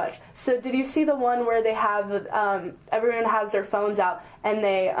it so much. So did you see the one where they have everyone has their phones out and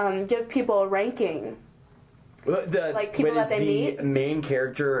they give people a ranking? Like people that they meet. The main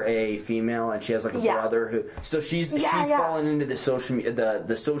character a female, and she has like a brother who. So she's fallen into the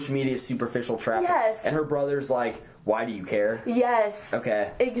social media superficial trap. Yes. And her brother's like, "Why do you care?" Yes.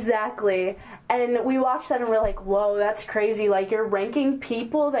 Okay. Exactly. And we watched that and we're like, "Whoa, that's crazy!" Like you're ranking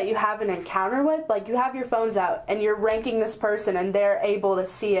people that you have an encounter with. Like you have your phones out and you're ranking this person, and they're able to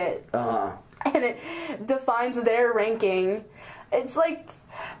see it. And it defines their ranking. It's like.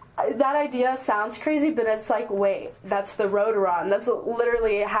 That idea sounds crazy, but it's like, wait, that's the road we're on. That's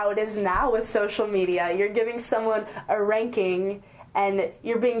literally how it is now with social media. You're giving someone a ranking, and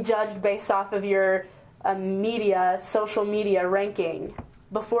you're being judged based off of your social media ranking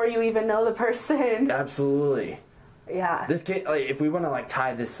before you even know the person. Absolutely. Yeah. This kid, if we want to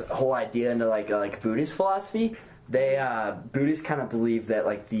tie this whole idea into like Buddhist philosophy. Buddhists kind of believe that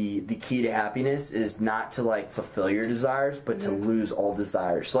the key to happiness is not to fulfill your desires, but to lose all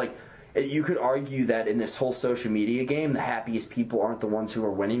desires. So you could argue that in this whole social media game, the happiest people aren't the ones who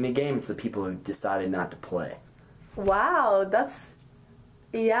are winning the game; it's the people who decided not to play. Wow,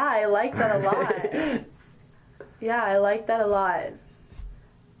 I like that a lot. Yeah, I like that a lot.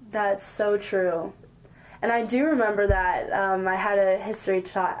 That's so true. And I do remember that I had a history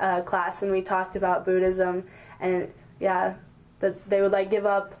class and we talked about Buddhism. And that they would give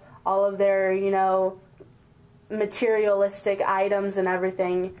up all of their, materialistic items and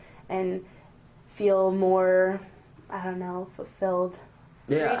everything and feel more, I don't know, fulfilled.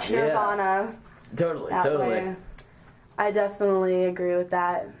 Yeah, reach nirvana. Totally. Way. I definitely agree with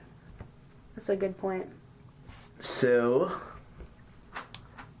that. That's a good point. So,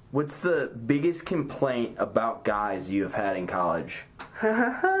 what's the biggest complaint about guys you have had in college?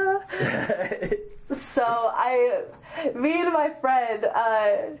 So me and my friend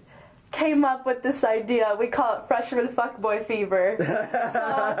came up with this idea. We call it freshman fuckboy fever.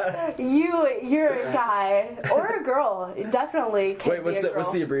 So you're a guy or a girl, definitely can be a girl.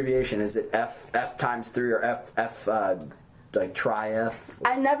 What's the abbreviation? Is it F times 3 or F tri F?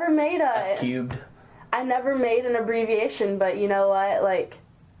 I never made F cubed. I never made an abbreviation, but you know what?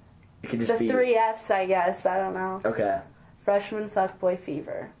 It could just the 3 Fs, I guess. I don't know. Okay. Freshman fuckboy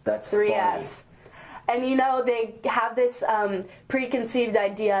fever. That's 3 funny. Fs. And they have this preconceived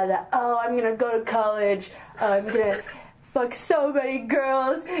idea that, I'm going to go to college, I'm going to fuck so many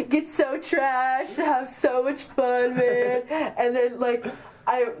girls, get so trashed, have so much fun, man. And then,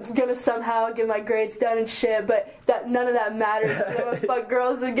 I'm going to somehow get my grades done and shit, but none of that matters. I'm going to fuck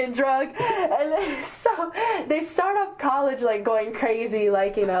girls and get drunk. And then, so they start off college, going crazy,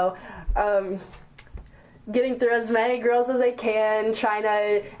 getting through as many girls as they can, trying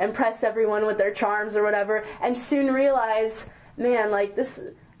to impress everyone with their charms or whatever, and soon realize, man, this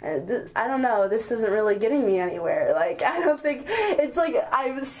I don't know, this isn't really getting me anywhere. I don't think, it's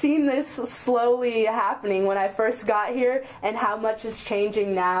I've seen this slowly happening when I first got here, and how much is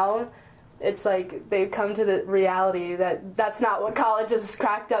changing now. It's they've come to the reality that that's not what college is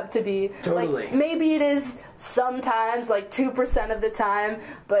cracked up to be. Totally. Maybe it is sometimes, 2% of the time,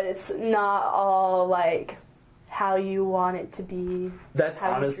 but it's not all, how you want it to be. That's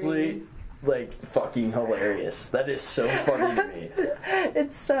honestly, fucking hilarious. That is so funny to me.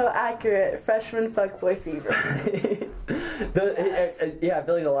 It's so accurate. Freshman fuckboy fever. I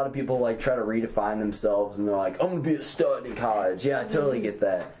feel like a lot of people, try to redefine themselves, and they're like, I'm going to be a stud in college. Yeah, I totally get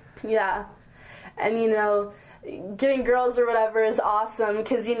that. Yeah. And, getting girls or whatever is awesome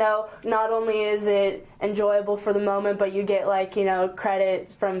because, not only is it enjoyable for the moment, but you get,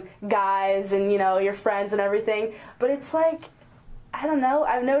 credit from guys and, your friends and everything. But it's I don't know.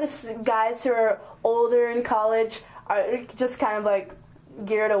 I've noticed guys who are older in college are just kind of,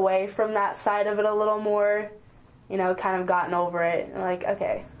 geared away from that side of it a little more, kind of gotten over it.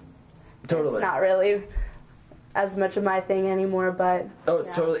 Okay. Totally. It's not really as much of my thing anymore, but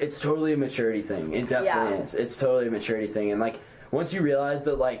it's totally a maturity thing. It definitely is. It's totally a maturity thing. And once you realize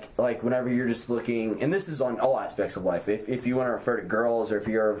that whenever you're just looking, and this is on all aspects of life, if you want to refer to girls or if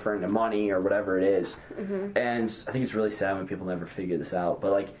you're referring to money or whatever it is, and I think it's really sad when people never figure this out,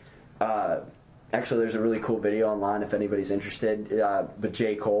 but actually there's a really cool video online if anybody's interested, with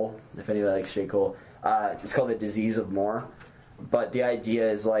J. Cole, if anybody likes J. Cole. It's called The Disease of More, but the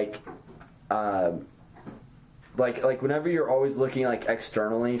idea is whenever you're always looking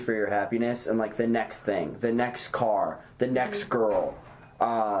externally for your happiness and the next thing, the next car, the next girl,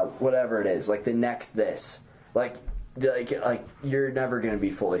 whatever it is, the next this, like you're never going to be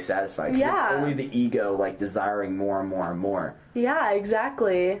fully satisfied. 'Cause it's only the ego like desiring more and more and more. Yeah,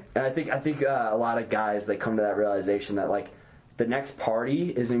 exactly. And I think a lot of guys, they come to that realization that like the next party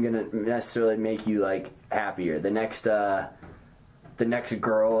isn't going to necessarily make you like happier. The next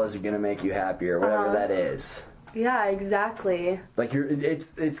girl isn't going to make you happier, whatever that is. Yeah, exactly. Like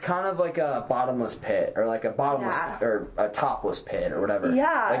it's kind of like a bottomless pit, or like a bottomless or a topless pit, or whatever.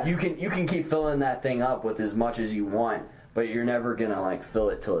 Yeah. Like you can keep filling that thing up with as much as you want, but you're never gonna like fill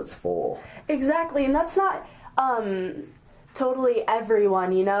it till it's full. Exactly, and that's not totally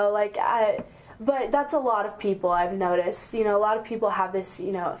everyone, you know. But that's a lot of people I've noticed. You know, a lot of people have this,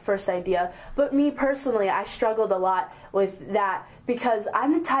 you know, first idea. But me personally, I struggled a lot with that because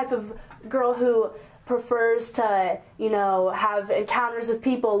I'm the type of girl who prefers to, you know, have encounters with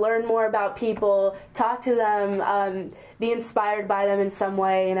people, learn more about people, talk to them, be inspired by them in some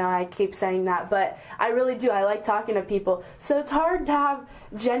way. You know, I keep saying that, but I really do. I like talking to people. So it's hard to have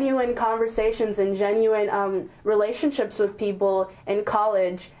genuine conversations and genuine relationships with people in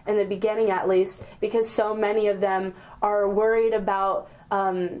college, in the beginning at least, because so many of them are worried about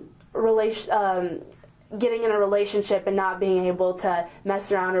getting in a relationship and not being able to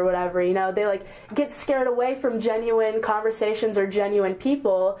mess around or whatever, you know. They like get scared away from genuine conversations or genuine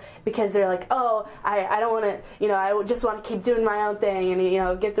people because they're like, oh, I don't want to, you know, I just want to keep doing my own thing and, you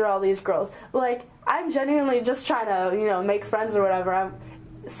know, get through all these girls. But like, I'm genuinely just trying to, you know, make friends or whatever.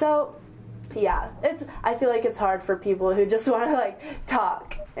 So yeah, I feel like it's hard for people who just want to like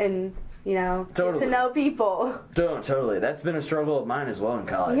talk and, you know, get to know people. Totally. That's been a struggle of mine as well in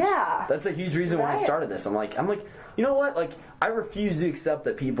college. Yeah. That's a huge reason why I started this. I'm like, you know what? Like, I refuse to accept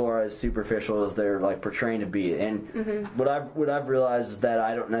that people are as superficial as they're like portraying to be. And what I've realized is that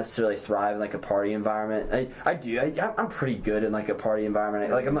I don't necessarily thrive in like a party environment. I do. I'm pretty good in like a party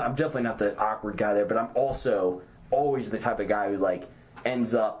environment. Like, I'm definitely not the awkward guy there, but I'm also always the type of guy who like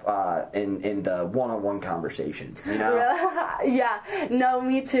ends up in the one-on-one conversations, you know? Yeah, no,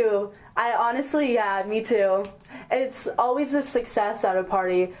 me too. I honestly, yeah, me too. It's always a success at a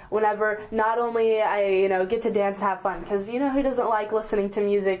party whenever not only I, you know, get to dance and have fun, because, you know, who doesn't like listening to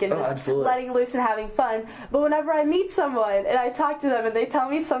music and just letting loose and having fun, but whenever I meet someone and I talk to them and they tell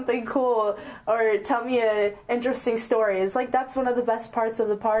me something cool or tell me an interesting story, it's like that's one of the best parts of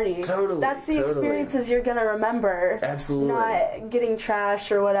the party. Totally. That's the experiences you're going to remember. Absolutely. Not getting trash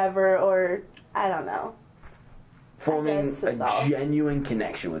or whatever, or I don't know. Forming a genuine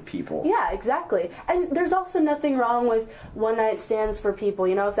connection with people. Yeah, exactly. And there's also nothing wrong with one-night stands for people.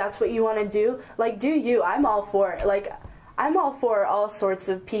 You know, if that's what you want to do, like, do you. I'm all for it. Like, I'm all for all sorts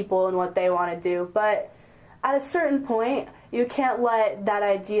of people and what they want to do. But at a certain point, you can't let that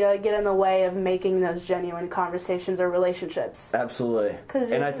idea get in the way of making those genuine conversations or relationships. Absolutely.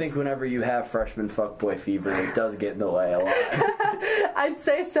 And I think whenever you have freshman fuckboy fever, it does get in the way a lot. I'd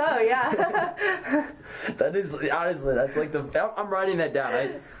say so, yeah. That is, honestly, that's like I'm writing that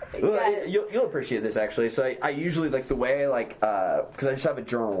down. You'll appreciate this, actually. So I usually, like, the way I, like, because I just have a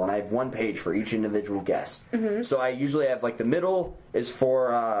journal, and I have one page for each individual guest. So I usually have, like, the middle is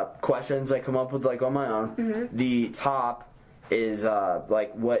for questions I come up with, like, on my own. The top is,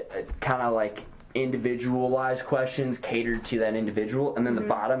 like, what kind of, like, individualized questions catered to that individual. And then the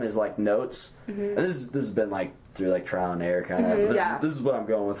bottom is, like, notes. And this has been, like, through like trial and error kind of. This is what I'm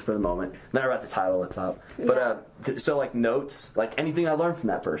going with for the moment. Then I write the title at the top. But so like notes, like anything I learned from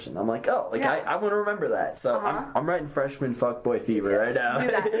that person, I'm like, oh, like I want to remember that. So I'm writing freshman fuckboy fever right now. Do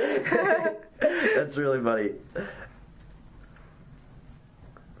that. That's really funny.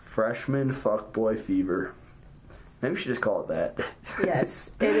 Freshman fuckboy fever. Maybe we should just call it that.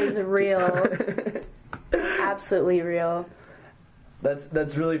 Yes, it is real. Absolutely real.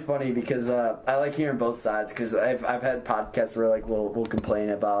 That's really funny because I like hearing both sides, because I've had podcasts where like we'll complain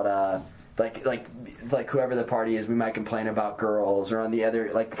about like whoever the party is, we might complain about girls, or on the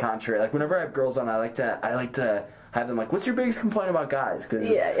other, like the contrary, like whenever I have girls on, I like to have them like, what's your biggest complaint about guys? Because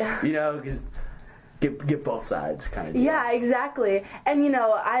you know, cause get both sides kind of deal. Yeah, exactly. And you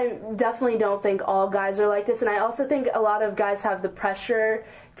know, I definitely don't think all guys are like this, and I also think a lot of guys have the pressure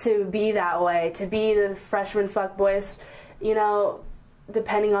to be that way, to be the freshman fuckboys, you know,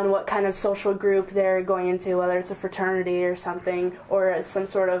 depending on what kind of social group they're going into, whether it's a fraternity or something, or some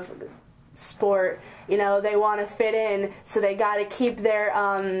sort of sport. You know, they want to fit in, so they got to keep their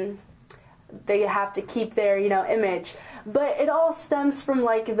they have to keep their, you know, image. But it all stems from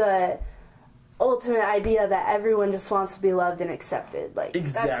like the ultimate idea that everyone just wants to be loved and accepted. Like,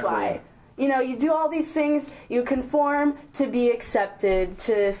 that's why. You know, you do all these things, you conform to be accepted,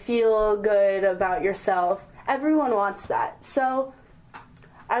 to feel good about yourself. Everyone wants that. So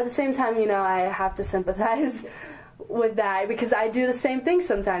at the same time, you know, I have to sympathize with that, because I do the same thing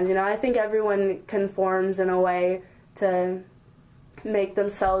sometimes, you know. I think everyone conforms in a way to make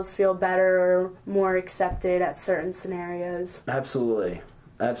themselves feel better or more accepted at certain scenarios. Absolutely.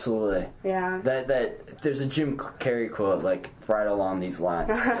 Yeah. That there's a Jim Carrey quote like right along these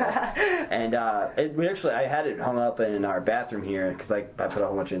lines, and I had it hung up in our bathroom here because I put a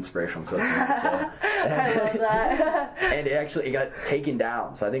whole bunch of inspirational quotes in there too. I love that. And it got taken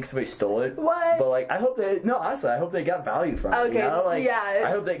down, so I think somebody stole it. What? But like, honestly, I hope they got value from it. Okay. You know? Like, yeah.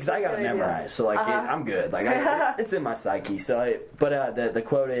 I hope because I got it memorized, so like I'm good. Like it's in my psyche. So, the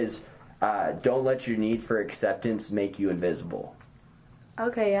quote is, "Don't let your need for acceptance make you invisible."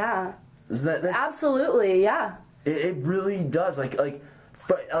 Okay, yeah. Isn't that absolutely, yeah. It really does. Like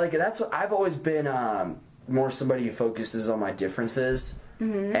that's what I've always been. More somebody who focuses on my differences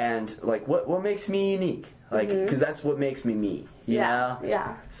and like what makes me unique. Like because that's what makes me me. You know?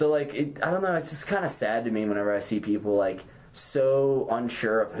 Yeah. So like I don't know. It's just kind of sad to me whenever I see people like so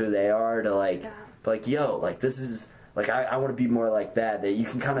unsure of who they are to like yo, like this is. Like, I want to be more like that you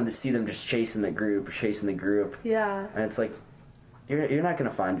can kind of see them just chasing the group. Yeah. And it's like, you're not going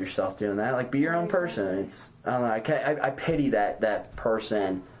to find yourself doing that. Like, be your own person. It's, I don't know, I pity that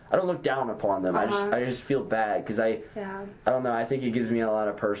person. I don't look down upon them. I just feel bad because I don't know, I think it gives me a lot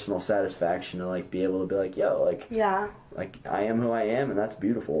of personal satisfaction to, like, be able to be like, yo, like, like, I am who I am, and that's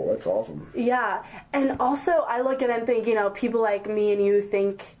beautiful. That's awesome. Yeah. And also, I look at it and think, you know, people like me and you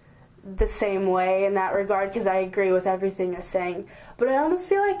think the same way in that regard because I agree with everything you're saying. But I almost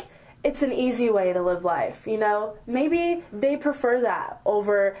feel like it's an easy way to live life, you know? Maybe they prefer that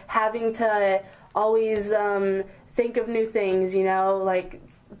over having to always think of new things, you know, like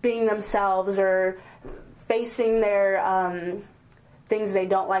being themselves or facing their things they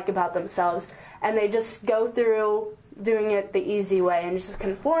don't like about themselves. And they just go through doing it the easy way and just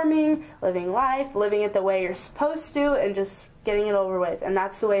conforming, living life, living it the way you're supposed to, and just getting it over with. And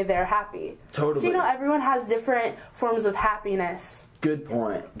that's the way they're happy. Totally. So, you know, everyone has different forms of happiness. Good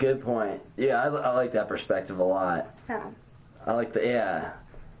point. Yeah, I like that perspective a lot. Yeah. I like the,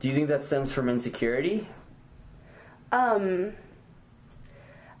 Do you think that stems from insecurity? I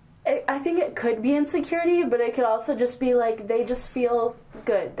think it could be insecurity, but it could also just be like they just feel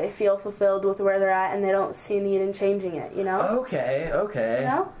good. They feel fulfilled with where they're at, and they don't see a need in changing it, you know? Okay. You know?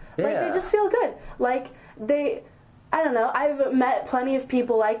 Yeah. Like, they just feel good. Like, I don't know, I've met plenty of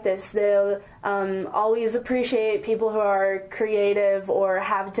people like this. They'll always appreciate people who are creative or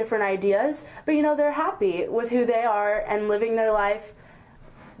have different ideas, but, you know, they're happy with who they are and living their life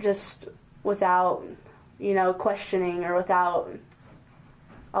just without, you know, questioning or without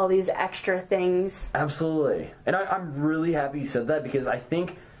all these extra things. Absolutely. And I'm really happy you said that because I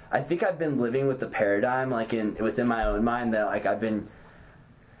think I've been living with the paradigm, like, within my own mind that, like, I've been...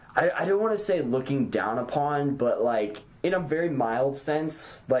 I don't want to say looking down upon, but, like, in a very mild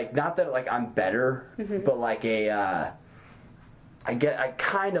sense. Like, not that, like, I'm better, but, like, I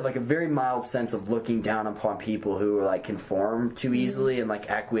kind of, like, a very mild sense of looking down upon people who, like, conform too easily and, like,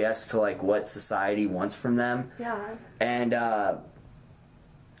 acquiesce to, like, what society wants from them. Yeah. And,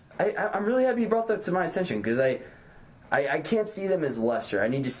 I'm really happy you brought that to my attention, because I can't see them as lesser. I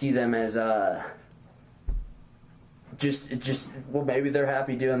need to see them as, well, maybe they're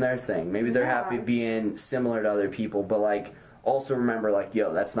happy doing their thing. Maybe they're happy being similar to other people, but, like, also remember, like,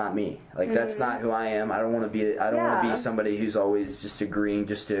 yo, that's not me. Like, that's not who I am. I don't want to be somebody who's always just agreeing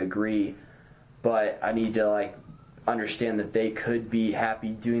just to agree, but I need to, like, understand that they could be happy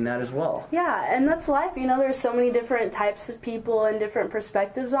doing that as well. Yeah, and that's life. You know, there's so many different types of people and different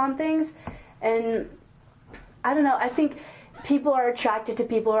perspectives on things, and I don't know, I think people are attracted to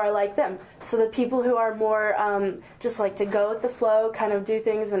people who are like them. So the people who are more just like to go with the flow, kind of do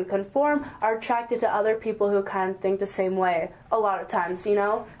things and conform, are attracted to other people who kind of think the same way a lot of times, you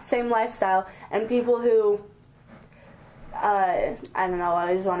know? Same lifestyle. And people who, I don't know,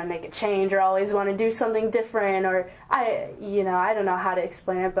 always want to make a change or always want to do something different, or, I don't know how to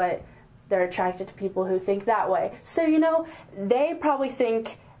explain it, but they're attracted to people who think that way. So, you know, they probably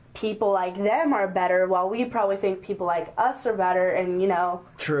think people like them are better, while we probably think people like us are better, and, you know...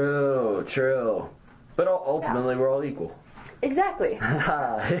 True. But ultimately, we're all equal. Exactly.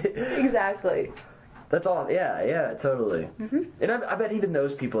 Exactly. That's all, yeah, totally. And I bet even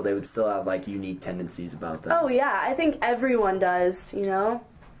those people, they would still have, like, unique tendencies about them. Oh, yeah, I think everyone does, you know?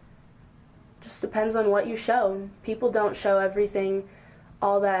 Just depends on what you show. People don't show everything,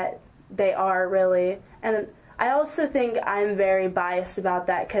 all that they are, really. And I also think I'm very biased about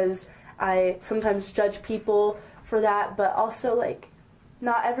that, because I sometimes judge people for that, but also, like,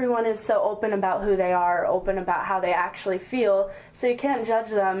 not everyone is so open about who they are, open about how they actually feel, so you can't judge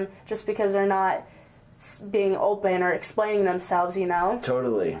them just because they're not being open or explaining themselves, you know?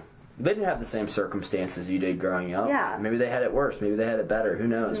 Totally. They didn't have the same circumstances you did growing up. Yeah. Maybe they had it worse. Maybe they had it better. Who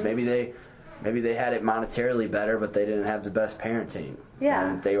knows? Mm-hmm. Maybe they had it monetarily better, but they didn't have the best parenting. Yeah.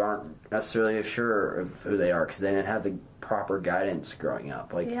 And they aren't necessarily sure of who they are because they didn't have the proper guidance growing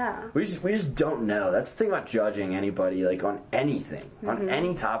up. Like, Yeah. we just don't know. That's the thing about judging anybody, like, on anything, on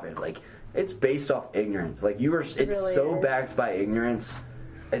any topic. Like, it's based off ignorance. Like, it's really so is. backed by ignorance.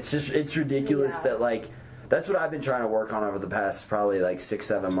 It's ridiculous that, like, that's what I've been trying to work on over the past probably, like,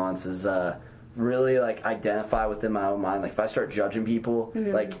 6-7 months is really, like, identify within my own mind. Like, if I start judging people,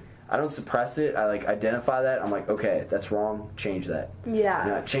 like, I don't suppress it. I, like, identify that. I'm like, okay, that's wrong. Change that. Yeah.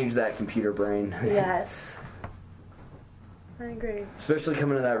 You know, change that, computer brain. Yes. I agree. Especially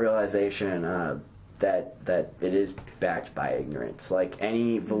coming to that realization that it is backed by ignorance. Like,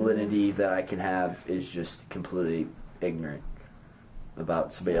 any validity that I can have is just completely ignorant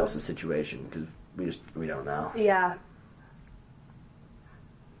about somebody else's situation because we don't know. Yeah.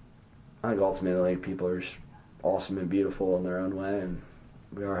 I think ultimately people are just awesome and beautiful in their own way, and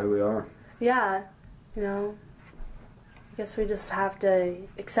we are who we are. Yeah. You know, I guess we just have to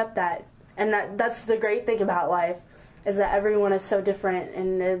accept that. And that's the great thing about life, is that everyone is so different,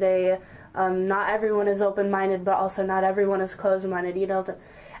 and not everyone is open-minded, but also not everyone is closed-minded, you know.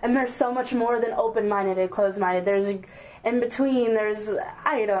 And there's so much more than open-minded and closed-minded. In between,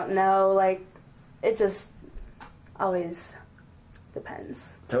 I don't know, like, it just always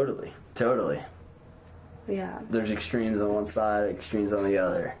depends. Totally. Yeah. There's extremes on one side, extremes on the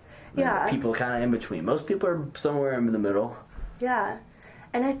other. Yeah. People kind of in between. Most people are somewhere in the middle. Yeah.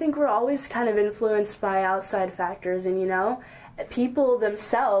 And I think we're always kind of influenced by outside factors, and, you know, people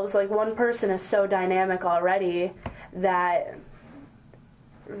themselves, like, one person is so dynamic already that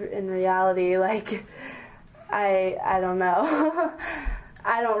in reality, like, I don't know.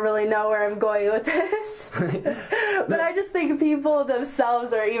 I don't really know where I'm going with this. But I just think people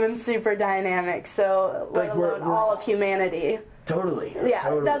themselves are even super dynamic, so let alone all of humanity. Totally. Yeah,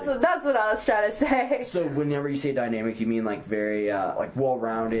 totally. that's what I was trying to say. So whenever you say dynamic, you mean like very like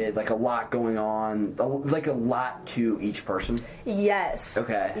well-rounded, like a lot going on, like a lot to each person? Yes.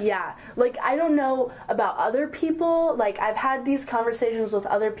 Okay. Yeah. Like, I don't know about other people. Like, I've had these conversations with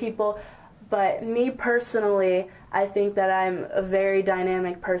other people, but me personally, I think that I'm a very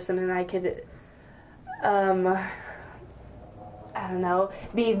dynamic person, and I could, I don't know,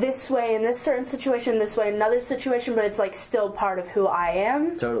 be this way in this certain situation, this way in another situation, but it's, like, still part of who I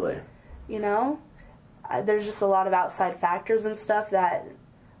am. Totally. You know? There's just a lot of outside factors and stuff that,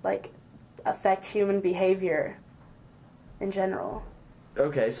 like, affect human behavior in general.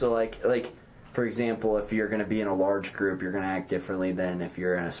 Okay, so, like for example, if you're going to be in a large group, you're going to act differently than if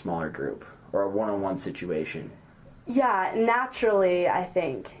you're in a smaller group or a one-on-one situation. Yeah, naturally, I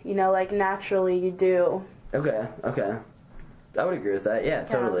think. You know, like, naturally you do. Okay. I would agree with that. Yeah,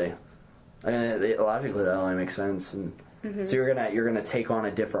 totally. I mean, logically that only makes sense. And so you're gonna take on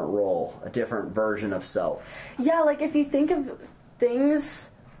a different role, a different version of self. Yeah, like, if you think of things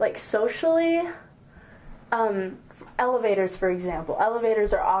like socially, elevators, for example.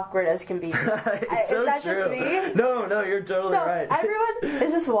 Elevators are awkward as can be. Is that true. just me? No, you're totally right. Everyone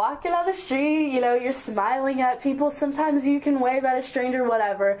is just walking on the street, you know, you're smiling at people. Sometimes you can wave at a stranger,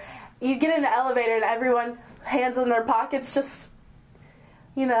 whatever. You get in an elevator and everyone, hands in their pockets, just,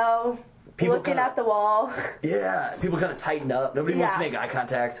 you know, looking at the wall. Yeah, people kind of tighten up. Nobody wants to make eye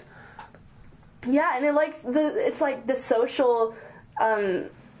contact. Yeah, and it's like the social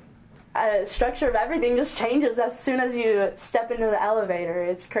structure of everything just changes as soon as you step into the elevator.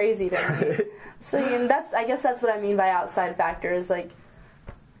 It's crazy to me. So, you know, I guess that's what I mean by outside factors, like.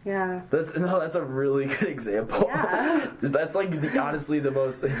 Yeah. That's a really good example. Yeah. That's like honestly the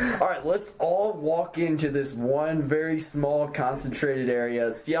most. All right, let's all walk into this one very small concentrated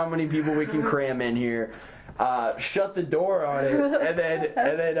area. See how many people we can cram in here. Shut the door on it, and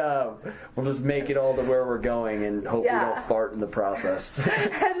then we'll just make it all to where we're going, and hope we don't fart in the process.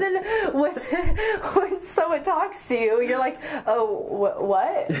 And then when someone talks to you, you're like, "Oh,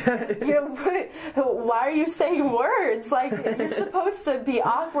 what? Why are you saying words? Like, you're supposed to be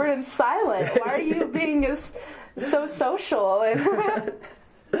awkward and silent. Why are you being so social?" And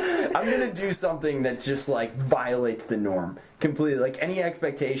I'm gonna do something that just like violates the norm completely. Like any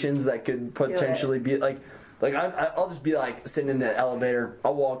expectations that could potentially be like I'll just be like sitting in the elevator.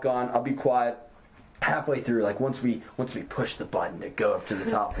 I'll walk on. I'll be quiet. Halfway through, like once we push the button to go up to the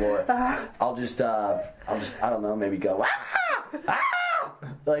top floor, I'll just I don't know, maybe go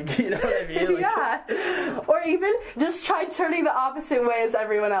like, you know what I mean? Like, yeah. Or even just try turning the opposite way as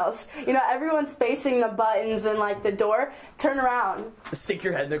everyone else. You know, everyone's facing the buttons and like the door. Turn around. Stick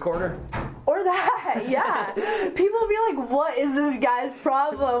your head in the corner. Or Or that, yeah. People be like, what is this guy's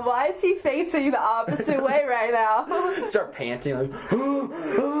problem? Why is he facing the opposite way right now? Start panting like,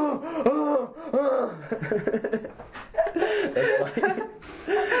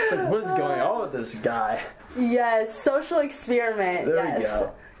 it's like, what is going on with this guy? Yes, social experiment. There yes. we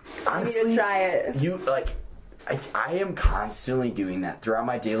go. Honestly, you need to try it. You, like, I am constantly doing that throughout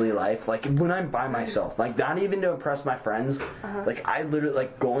my daily life. Like, when I'm by myself, like, not even to impress my friends. Like, I literally,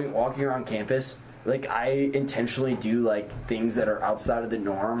 like, walking around campus, like, I intentionally do, like, things that are outside of the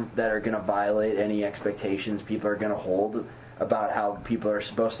norm that are going to violate any expectations people are going to hold about how people are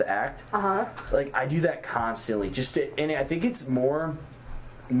supposed to act. Like, I do that constantly. And I think it's more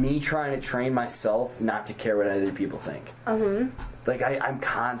me trying to train myself not to care what other people think. Like, I'm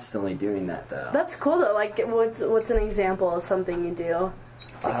constantly doing that, though. That's cool, though. Like, what's an example of something you do?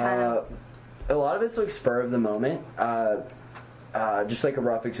 A lot of it's, like, spur of the moment. Just, like, a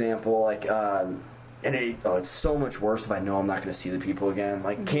rough example, like, it's so much worse if I know I'm not going to see the people again.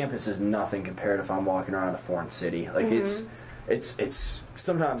 Like, campus is nothing compared if I'm walking around a foreign city. Like, it's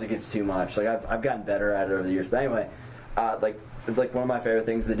sometimes it gets too much. Like, I've gotten better at it over the years. But anyway, like one of my favorite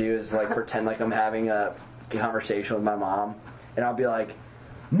things to do is, like, pretend like I'm having a conversation with my mom. And I'll be like,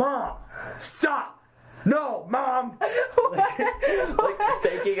 Mom, stop! No, Mom! like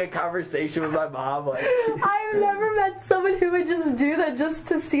faking a conversation with my mom. Like, I've never met someone who would just do that just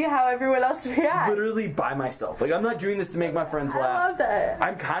to see how everyone else reacts. Literally by myself. Like, I'm not doing this to make my friends laugh. I love that.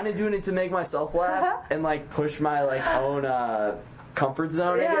 I'm kind of doing it to make myself laugh and, like, push my, like, own comfort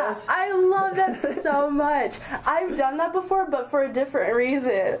zone, I guess. I love that so much. I've done that before, but for a different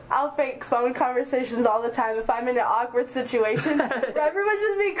reason. I'll fake phone conversations all the time if I'm in an awkward situation where everyone's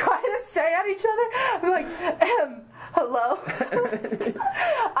just being quiet and staring at each other. I'm like, hello?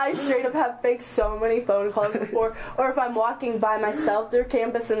 I straight up have faked so many phone calls before. Or if I'm walking by myself through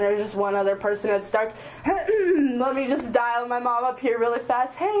campus and there's just one other person that's dark, let me just dial my mom up here really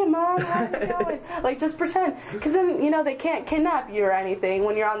fast. Hey, Mom, how's it going? Like, just pretend. Because then, they can't kidnap you or anything.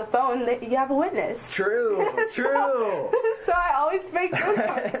 When you're on the phone, you have a witness. True. So I always fake phone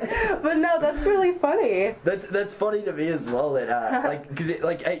calls. But no, that's really funny. That's funny to me as well. That because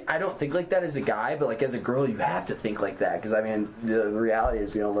I don't think like that as a guy, but, like, as a girl, you have to think like that. Because, I mean, the reality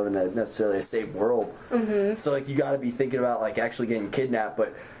is we don't live in necessarily a safe world. So, like, you got to be thinking about, like, actually getting kidnapped.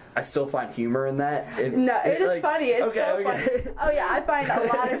 But I still find humor in that. It is like, funny. It's so funny. Oh, yeah, I find a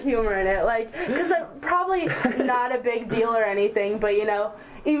lot of humor in it. Like, because I'm probably not a big deal or anything, but,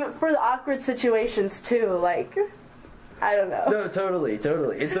 even for the awkward situations, too, like, I don't know. No, totally. It's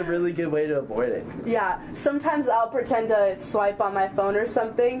a really good way to avoid it. Yeah, sometimes I'll pretend to swipe on my phone or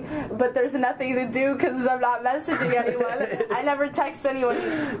something, but there's nothing to do because I'm not messaging anyone. I never text anyone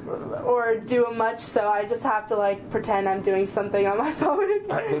or do much, so I just have to, like, pretend I'm doing something on my phone.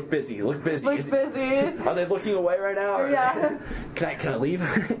 Right, look busy. Look busy. Are they looking away right now? Or Yeah. Can I leave?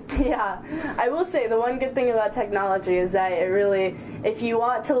 Yeah. I will say the one good thing about technology is that it really, if you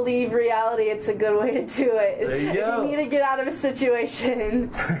want to leave reality, it's a good way to do it. There you go. If you need to get out of a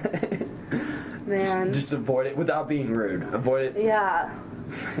situation. Man. Just avoid it without being rude. Avoid it. Yeah.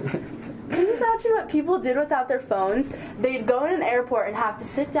 Can you imagine what people did without their phones? They'd go in an airport and have to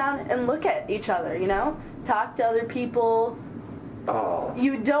sit down and look at each other, talk to other people. Oh.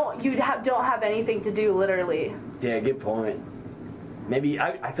 You don't have anything to do, literally. Yeah, good point. Maybe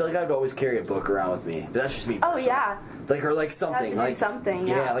I feel like I'd always carry a book around with me, but that's just me. Oh yeah. Like something. You have to do something.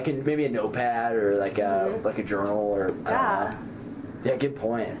 Yeah. Like maybe a notepad or like a journal or I don't know. Yeah, good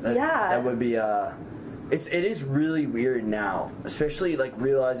point. That would be it is really weird now, especially like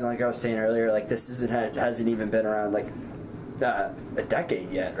realizing, like I was saying earlier, like this hasn't even been around like a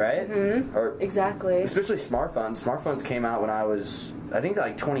decade yet, right? Mm-hmm. Or exactly. Especially smartphones. Smartphones came out when I was, I think,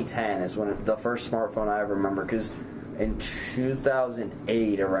 like 2010 is when the first smartphone I ever remember, because in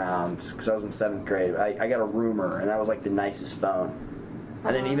 2008 around, because I was in 7th grade, I got a Rumor, and that was like the nicest phone.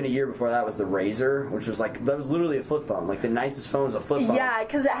 And then even a year before that was the Razor, which was like, that was literally a flip phone. Like the nicest phone was a flip phone. Yeah,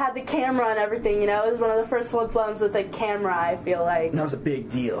 because it had the camera and everything, It was one of the first flip phones with a camera, I feel like. And that was a big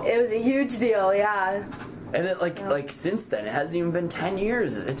deal. It was a huge deal, yeah. And then, like since then, it hasn't even been 10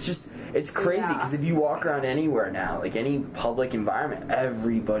 years. It's crazy, because if you walk around anywhere now, like any public environment,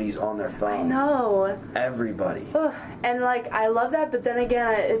 everybody's on their phone. I know. Everybody. Ugh. And, like, I love that, but then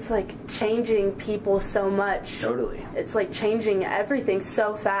again, it's, like, changing people so much. Totally. It's, like, changing everything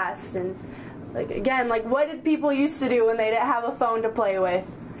so fast. And, like, again, like, what did people used to do when they didn't have a phone to play with?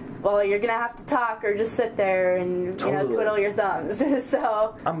 Well, you're going to have to talk or just sit there and, twiddle your thumbs.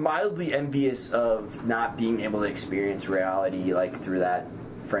 So I'm mildly envious of not being able to experience reality, like, through that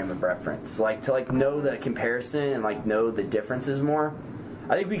frame of reference. Like, to, like, know the comparison and, like, know the differences more.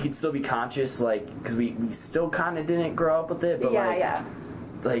 I think we could still be conscious, like, because we still kind of didn't grow up with it, but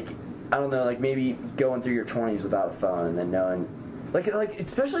like, I don't know, like maybe going through your 20s without a phone and then knowing, like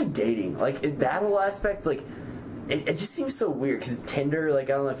especially dating, like that whole aspect, like it just seems so weird because Tinder, like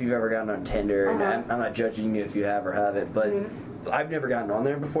I don't know if you've ever gotten on Tinder, and I'm not judging you if you have or haven't, but I've never gotten on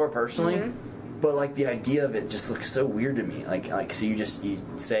there before personally. But like the idea of it just looks so weird to me. Like so you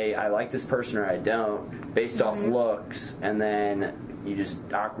say I like this person or I don't based off looks, and then you just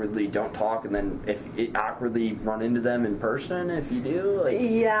awkwardly don't talk, and then if it awkwardly run into them in person if you do. Like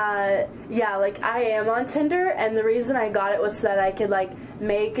yeah, like I am on Tinder, and the reason I got it was so that I could like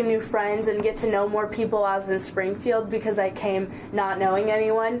make new friends and get to know more people as in Springfield, because I came not knowing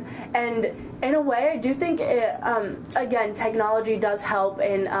anyone. And in a way, I do think it, again, technology does help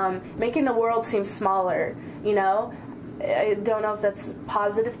in making the world seem smaller, you know? I don't know if that's a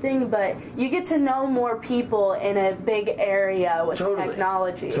positive thing, but you get to know more people in a big area with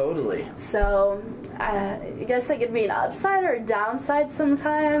technology. Totally. So, I guess it could be an upside or a downside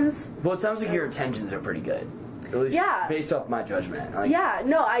sometimes. Well, it sounds like your intentions are pretty good. At least based off my judgment. Like,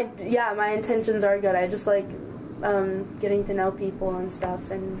 my intentions are good. I just like getting to know people and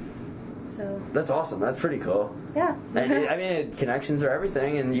stuff, and so. That's awesome. That's pretty cool. Yeah. And I mean, connections are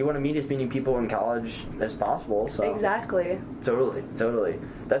everything, and you want to meet as many people in college as possible. So exactly. Totally.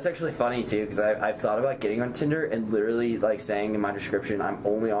 That's actually funny too, because I've thought about getting on Tinder and literally like saying in my description, I'm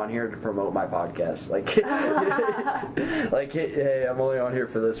only on here to promote my podcast. Like, like, hey, I'm only on here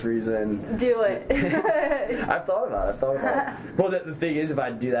for this reason. Do it. I've thought about it. Well, the thing is, if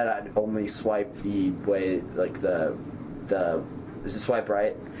I do that, I'd only swipe the way, like the. Is it swipe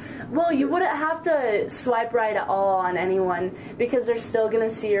right? Well, you wouldn't have to swipe right at all on anyone, because they're still going to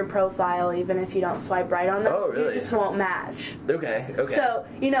see your profile even if you don't swipe right on them. Oh, really? You just won't match. Okay. So,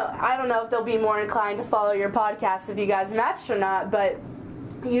 I don't know if they'll be more inclined to follow your podcast if you guys matched or not, but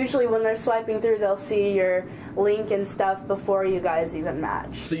usually when they're swiping through, they'll see your link and stuff before you guys even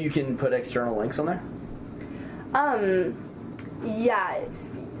match. So you can put external links on there? Yeah.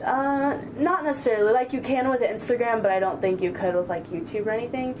 Not necessarily. Like, you can with Instagram, but I don't think you could with, like, YouTube or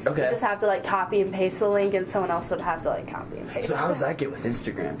anything. Okay. You just have to, like, copy and paste the link, and someone else would have to, like, copy and paste it. So how does that get with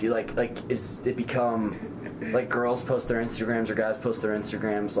Instagram? Do you, like, is it become, like, girls post their Instagrams or guys post their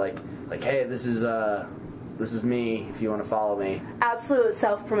Instagrams, like, hey, this is me, if you want to follow me? Absolute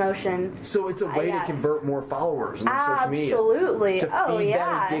self-promotion. So it's a way to convert more followers on social media. Absolutely. To feed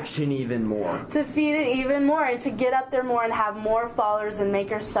that addiction even more. To feed it even more, and to get up there more and have more followers and make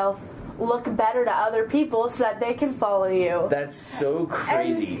yourself look better to other people so that they can follow you. That's so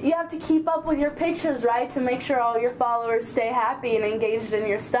crazy. And you have to keep up with your pictures, right, to make sure all your followers stay happy and engaged in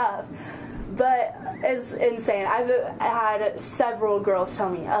your stuff. But it's insane. I've had several girls tell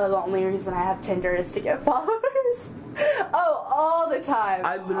me, the only reason I have Tinder is to get followers. All the time.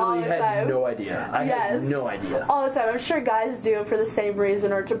 I literally had no idea. I had no idea. All the time. I'm sure guys do it for the same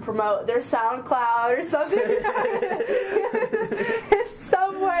reason, or to promote their SoundCloud or something. In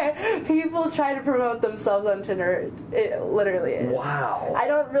some way, people try to promote themselves on Tinder. It literally is. Wow.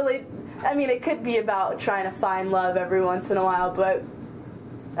 I mean, it could be about trying to find love every once in a while, but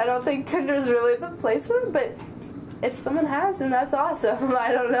I don't think Tinder's really the place for it, but if someone has, then that's awesome.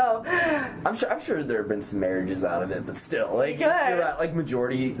 I don't know. I'm sure there have been some marriages out of it, but still, like, you're not, like,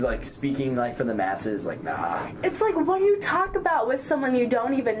 majority, like, speaking, like, for the masses, like, nah. It's like, what do you talk about with someone you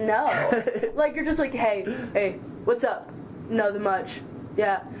don't even know? Like, you're just like, hey, what's up? Nothing much.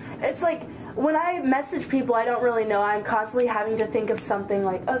 Yeah. It's like, when I message people I don't really know, I'm constantly having to think of something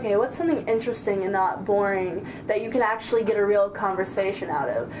like, okay, what's something interesting and not boring that you can actually get a real conversation out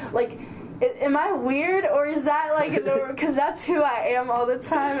of? Like, am I weird, or is that like, because that's who I am all the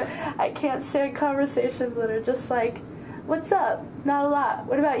time. I can't stand conversations that are just like, what's up? Not a lot.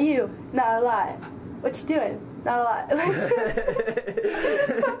 What about you? Not a lot. What you doing? Not a lot.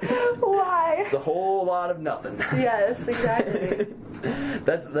 Why? It's a whole lot of nothing. Yes, exactly.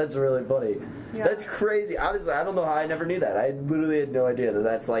 That's really funny. Yeah. That's crazy. Honestly, I don't know how I never knew that. I literally had no idea that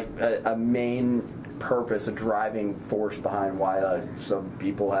that's like a main purpose, a driving force behind why some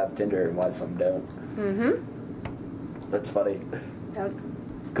people have Tinder and why some don't. Mm-hmm. That's funny. Yep.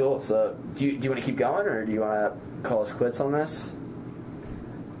 Cool. So, do you want to keep going, or do you want to call us quits on this?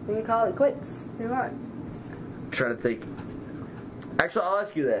 We can call it quits if you want. I'm trying to think. Actually, I'll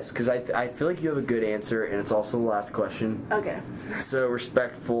ask you this, because I feel like you have a good answer, and it's also the last question. Okay. So,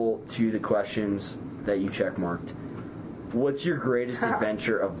 respectful to the questions that you checkmarked. What's your greatest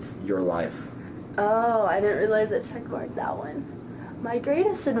adventure of your life? Oh, I didn't realize I checkmarked that one. My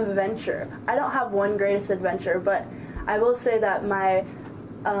greatest adventure. I don't have one greatest adventure, but I will say that my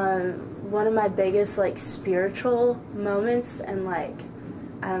one of my biggest, like, spiritual moments and, like,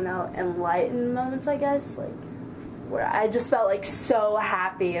 I don't know, enlightened moments, I guess, like, where I just felt, like, so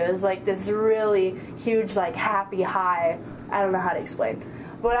happy. It was, like, this really huge, like, happy high. I don't know how to explain.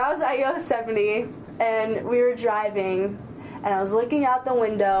 But I was at Yosemite, and we were driving, and I was looking out the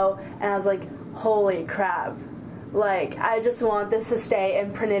window, and I was like, holy crap. Like, I just want this to stay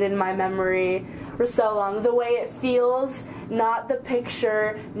imprinted in my memory for so long. The way it feels, not the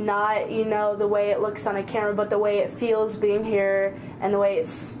picture, not, you know, the way it looks on a camera, but the way it feels being here, and the way it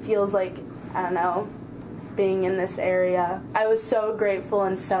feels like, I don't know, being in this area. I was so grateful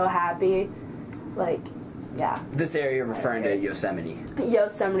and so happy. Like, yeah. This area you're referring to Yosemite.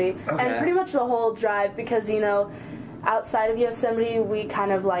 Yosemite. Okay. And pretty much the whole drive, because, you know, outside of Yosemite, we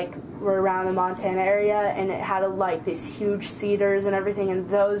kind of, like, were around the Montana area, and it had, like, these huge cedars and everything, and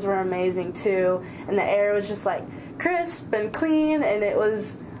those were amazing, too. And the air was just, like, crisp and clean, and it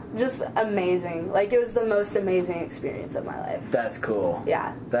was just amazing. Like, it was the most amazing experience of my life. That's cool.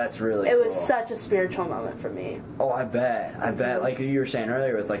 Yeah. That's really It cool. was such a spiritual moment for me. Oh, I bet. I bet. Like you were saying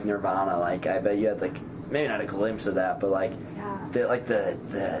earlier with, like, Nirvana, like, I bet you had, like, maybe not a glimpse of that, but, like,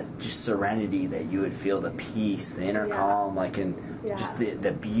 the just serenity that you would feel, the peace, the inner calm, like, and just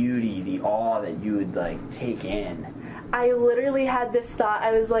the beauty, the awe that you would, like, take in. I literally had this thought.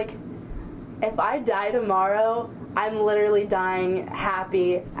 I was like, if I die tomorrow, I'm literally dying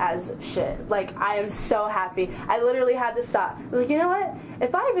happy as shit. Like, I am so happy. I literally had this thought. I was like, you know what?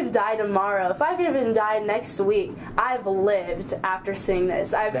 If I even die tomorrow, if I even die next week, I've lived after seeing this.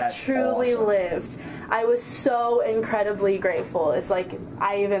 That's truly awesome. lived. I was so incredibly grateful. It's like,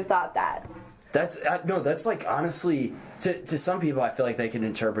 I even thought that. That's like, honestly, to some people, I feel like they can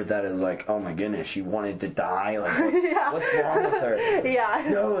interpret that as like, oh my goodness, she wanted to die. Like, what's wrong with her? Yeah.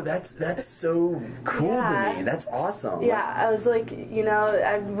 No, that's so cool to me. That's awesome. Yeah, I was like, you know,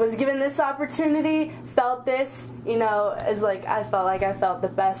 I was given this opportunity, felt this, you know, as like, I felt the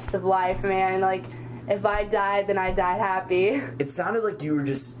best of life, man. Like, if I died, then I died happy. It sounded like you were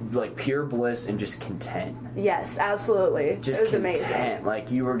just, like, pure bliss and just content. Yes, absolutely. Just it was content. amazing.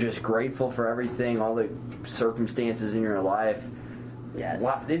 Like, you were just grateful for everything, all the circumstances in your life. Yes.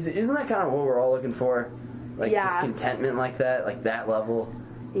 Wow. Isn't that kind of what we're all looking for? Like, just contentment like that level?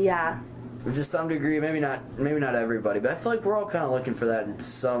 Yeah. To some degree, maybe not everybody, but I feel like we're all kind of looking for that in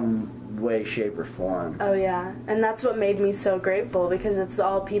some way, shape, or form. Oh, yeah. And that's what made me so grateful, because it's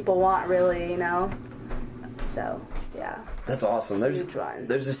all people want, really, you know? So, yeah. That's awesome. There's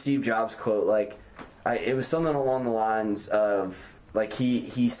a Steve Jobs quote, like, it was something along the lines of, like,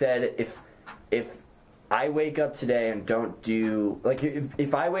 he said, if I wake up today and don't do, like,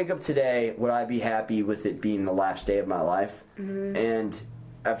 if I wake up today, would I be happy with it being the last day of my life? Mm-hmm. And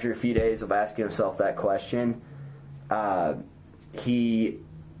after a few days of asking himself that question, he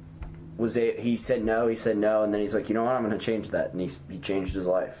said no, and then he's like, you know what, I'm going to change that, and he changed his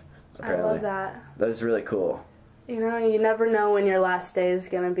life, apparently. I love that. That's really cool. You know, you never know when your last day is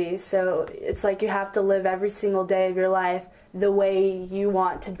going to be, so it's like you have to live every single day of your life the way you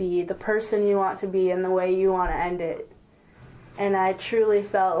want to be, the person you want to be, and the way you want to end it. And I truly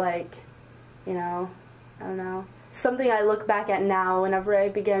felt like, you know, I don't know, something I look back at now whenever I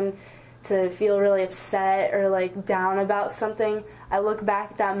begin to feel really upset or, like, down about something. I look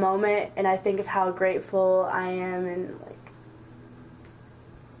back at that moment and I think of how grateful I am, and, like,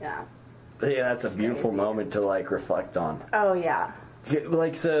 yeah. Yeah, that's a beautiful moment to, like, reflect on. Oh, yeah.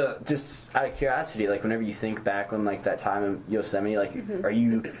 Like, so, just out of curiosity, like, whenever you think back on, like, that time in Yosemite, like, are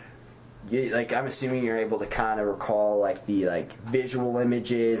you, like, I'm assuming you're able to kind of recall, like, the, like, visual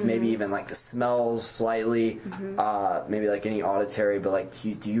images, maybe even, like, the smells slightly, maybe, like, any auditory, but, like,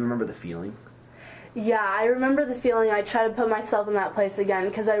 do you remember the feeling? Yeah, I remember the feeling. I try to put myself in that place again,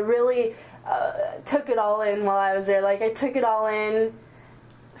 because I really took it all in while I was there. Like, I took it all in,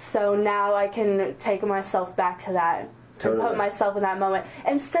 so now I can take myself back to that. Totally. And put myself in that moment.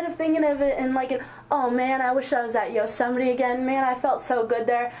 Instead of thinking of it in, like, oh, man, I wish I was at Yosemite again. Man, I felt so good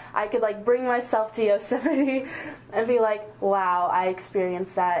there. I could, like, bring myself to Yosemite and be like, wow, I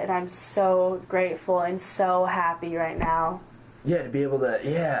experienced that, and I'm so grateful and so happy right now. Yeah, to be able to,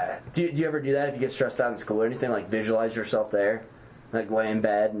 yeah. Do you ever do that if you get stressed out in school or anything? Like, visualize yourself there? Like, lay in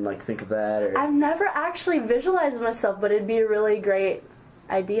bed and, like, think of that? Or? I've never actually visualized myself, but it'd be a really great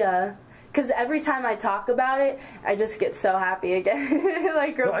idea. Because every time I talk about it, I just get so happy again.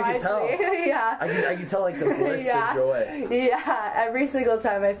 Like, reminds me. Yeah. I can tell, like, the bliss, the joy. Yeah, every single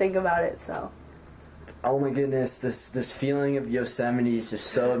time I think about it, so. Oh my goodness, this feeling of Yosemite is just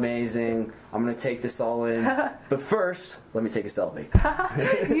so amazing. I'm going to take this all in. But first, let me take a selfie.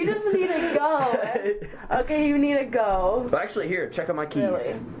 You just need to go. Okay, you need to go. But actually, here, check out my keys.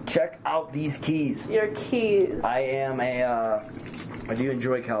 Really? Check out these keys. Your keys. I am a I do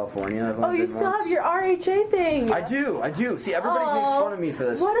enjoy California. I've Oh, only you been still once. have your RHA thing. I do. See, everybody makes fun of me for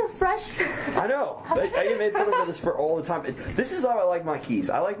this. What a freshman. I know. I get made fun of for this for all the time. This is how I like my keys.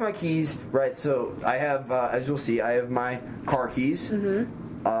 I like my keys, right? So I have, as you'll see, I have my car keys.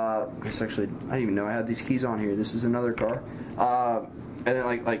 It's actually, I didn't even know I had these keys on here. This is another car. And then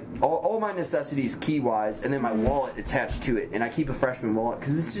like all my necessities key-wise, and then my wallet attached to it. And I keep a freshman wallet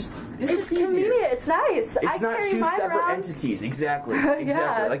because it's just convenient. easier. It's nice. It's not two separate around. entities. Exactly.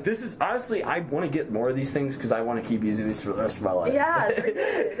 Yeah. Like this is honestly, I want to get more of these things because I want to keep using these for the rest of my life. Yeah, they're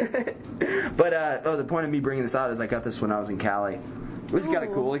good. But the point of me bringing this out is I got this when I was in Cali. It was kind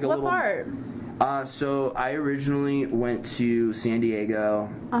of cool. Like a what little. part? So I originally went to San Diego.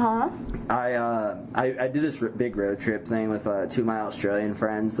 I did this big road trip thing with two of my Australian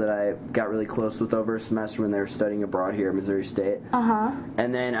friends that I got really close with over a semester when they were studying abroad here at Missouri State.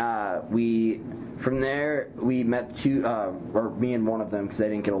 And then from there we met two, or me and one of them because they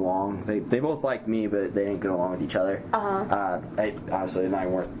didn't get along. They both liked me, but they didn't get along with each other. I honestly not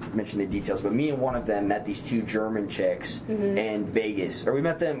even worth mentioning the details, but me and one of them met these two German chicks in Vegas, or we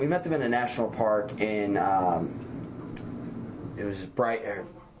met them in a national park in it was bright.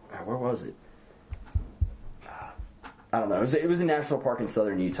 Where was it? I don't know. It was a national park in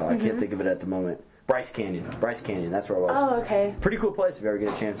southern Utah. I can't think of it at the moment. Bryce Canyon. That's where it was. Oh, okay. Pretty cool place if you ever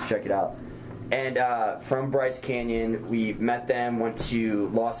get a chance to check it out. And from Bryce Canyon, we met them, went to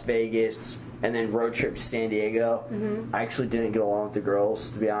Las Vegas, and then road trip to San Diego. I actually didn't get along with the girls,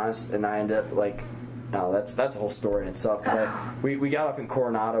 to be honest, and I ended up like, no, that's a whole story in itself. We got off in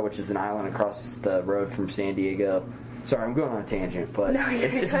Coronado, which is an island across the road from San Diego. Sorry, I'm going on a tangent, but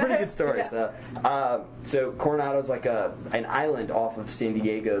it's a pretty good story. Yeah. So Coronado's like an island off of San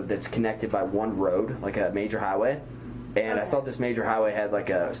Diego that's connected by one road, like a major highway. And I thought this major highway had like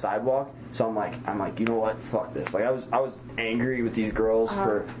a sidewalk, so I'm like, you know what? Fuck this. Like I was angry with these girls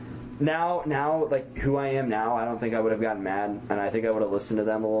for. Now, like who I am now, I don't think I would have gotten mad, and I think I would have listened to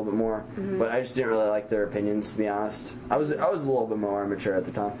them a little bit more. But I just didn't really like their opinions, to be honest. I was a little bit more immature at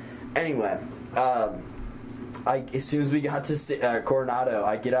the time. Anyway, as soon as we got to Coronado,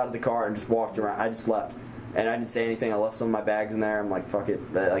 I get out of the car and just walked around. I just left, and I didn't say anything. I left some of my bags in there. I'm like, fuck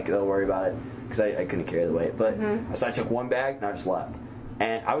it, like they'll worry about it because I couldn't carry the weight. But so I took one bag and I just left.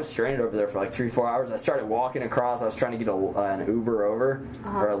 And I was stranded over there for like 3-4 hours. I started walking across. I was trying to get an Uber over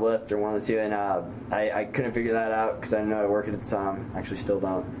or a Lyft or one of the two, and I couldn't figure that out because I didn't know how to work it at the time. Actually, still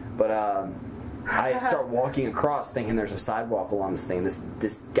don't. But I start walking across, thinking there's a sidewalk along this thing.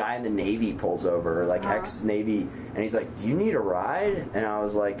 This guy in the Navy pulls over, like ex-Navy, and he's like, "Do you need a ride?" And I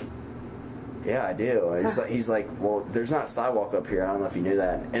was like, "Yeah, I do." He's like, "Well, there's not a sidewalk up here. I don't know if you knew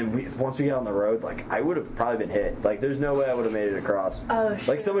that." And once we got on the road, like I would have probably been hit. Like there's no way I would have made it across. Oh, shit.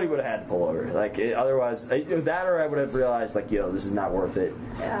 Like somebody would have had to pull over. Like otherwise, that or I would have realized like, yo, this is not worth it.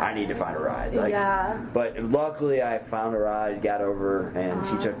 Yeah. I need to find a ride. Like, but luckily I found a ride, got over, and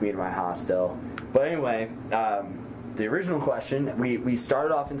he took me to my hostel. But anyway, the original question, we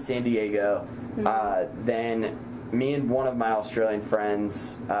started off in San Diego, then me and one of my Australian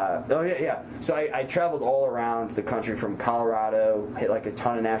friends, so I traveled all around the country from Colorado, hit like a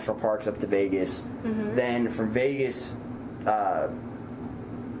ton of national parks up to Vegas. Then from Vegas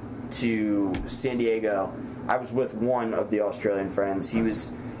to San Diego, I was with one of the Australian friends. He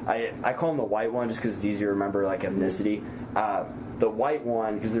was, I call him the white one just because it's easier to remember like ethnicity. The white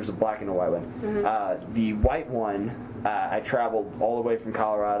one, because there's a black and a white one. The white one, I traveled all the way from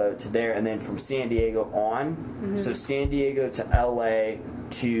Colorado to there, and then from San Diego on. So San Diego to LA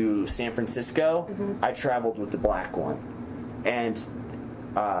to San Francisco, I traveled with the black one. And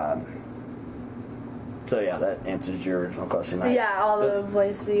so yeah, that answers your original question. All the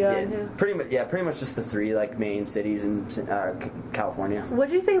places you go to. Pretty much just the three like main cities in California. What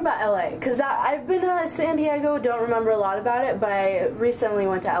do you think about LA? Because I've been to San Diego, don't remember a lot about it, but I recently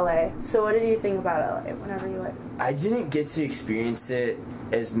went to LA. So what did you think about LA whenever you went? I didn't get to experience it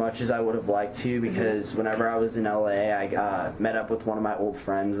as much as I would have liked to because whenever I was in LA, I met up with one of my old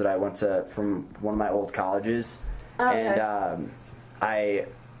friends that I went to from one of my old colleges, and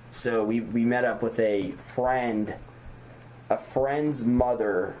So we met up with a friend's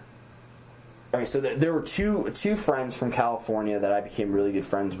mother. Okay, so there were two friends from California that I became really good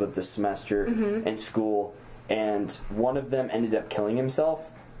friends with this semester in school, and one of them ended up killing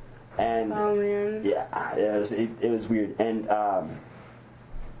himself. And oh man, yeah, it was weird, and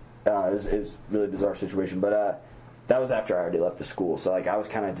it was a really bizarre situation. But that was after I already left the school, so like I was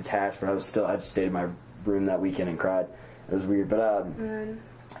kind of detached, but I just stayed in my room that weekend and cried. It was weird, but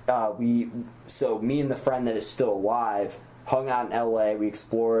me and the friend that is still alive hung out in LA. We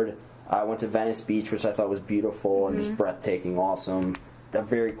explored I went to Venice Beach, which I thought was beautiful and just breathtaking, awesome. A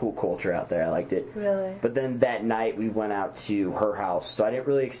very cool culture out there. I liked it. Really? But then that night we went out to her house, so I didn't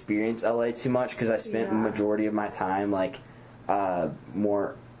really experience LA too much because I spent the majority of my time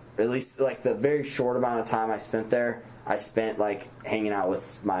more, at least like the very short amount of time I spent there, I spent like hanging out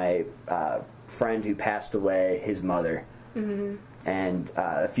with my friend who passed away, his mother, and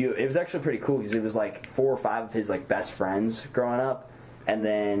it was actually pretty cool because it was like 4 or 5 of his like best friends growing up, and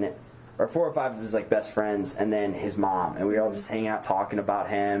then. Or 4 or 5 of his like best friends, and then his mom, and we were all just hanging out talking about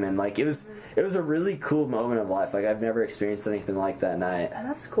him, and like it was a really cool moment of life. Like I've never experienced anything like that night.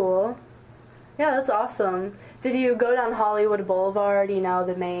 That's cool. Yeah, that's awesome. Did you go down Hollywood Boulevard? You know,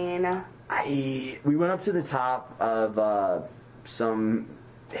 the main. We went up to the top of some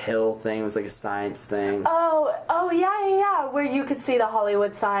hill thing. It was like a science thing. Oh yeah, where you could see the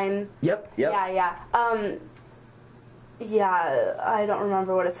Hollywood sign. Yep. Yeah. Yeah, I don't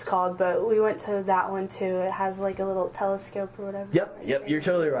remember what it's called, but we went to that one too. It has like a little telescope or whatever. Yep, you're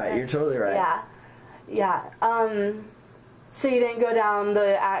totally right. Yeah. So you didn't go down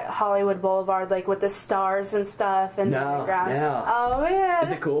the Hollywood Boulevard like with the stars and stuff and the ground? No. Oh man.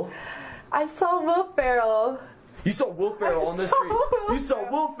 Is it cool? I saw Will Ferrell. You saw Will Ferrell on the street? You saw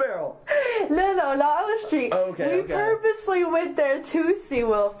Will Ferrell? No, not on the street. Okay. We purposely went there to see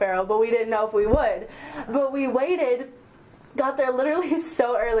Will Ferrell, but we didn't know if we would. But we waited. Got there literally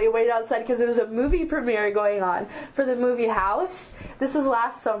so early, waited outside because there was a movie premiere going on for the movie House. This was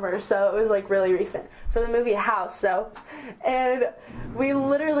last summer, so it was like really recent. For the movie House, and we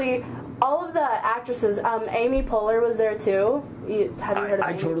literally, all of the actresses, Amy Poehler was there too. Have you heard of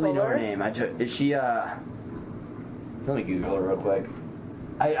Amy Poehler? I totally know her name. Is she, let me Google her real quick.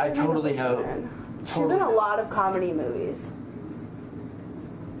 I totally know. She's in a lot of comedy movies.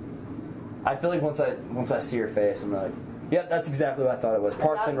 I feel like once I see her face, I'm like, yeah, that's exactly what I thought it was.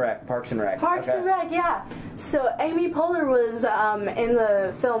 Parks and Rec, yeah. So Amy Poehler was in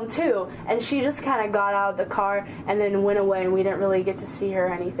the film too, and she just kind of got out of the car and then went away, and we didn't really get to see her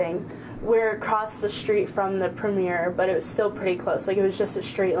or anything. We're across the street from the premiere, but it was still pretty close. Like, it was just a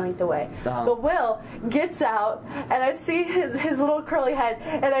straight length away. But Will gets out, and I see his little curly head,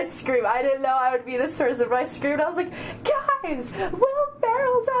 and I scream. I didn't know I would be this person, but I screamed. I was like, guys, Will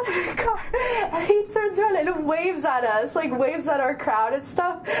Ferrell's out of the car. And he turns around and waves at us, like waves at our crowd and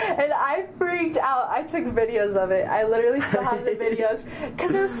stuff. And I freaked out. I took videos of it. I literally still have the videos,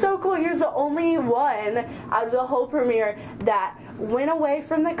 because it was so cool. He was the only one out of the whole premiere that went away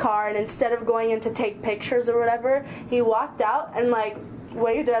from the car, and instead of going in to take pictures or whatever, he walked out and like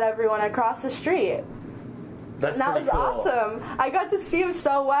waved at everyone across the street. That was cool. Awesome. I got to see him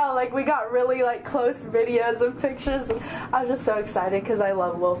so well. Like, we got really like close videos and pictures. And I was just so excited because I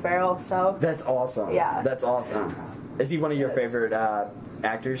love Will Ferrell. So that's awesome. Yeah, that's awesome. Is he one of your favorite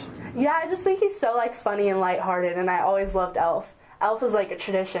actors? Yeah, I just think he's so like funny and lighthearted, and I always loved Elf. Elf is like a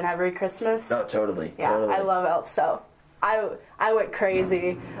tradition every Christmas. Oh, totally. Yeah, totally. I love Elf so. I went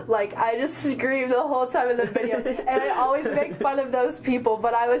crazy. Like, I just screamed the whole time in the video. And I always make fun of those people,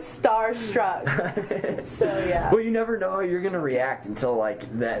 but I was starstruck. So, yeah. Well, you never know how you're going to react until, like,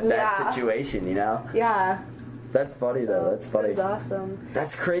 that situation, you know? Yeah. That's funny, though. That's funny. That's awesome.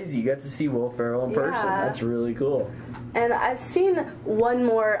 That's crazy. You got to see Will Ferrell in person. That's really cool. And I've seen one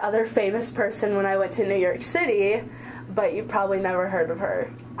more other famous person when I went to New York City, but you've probably never heard of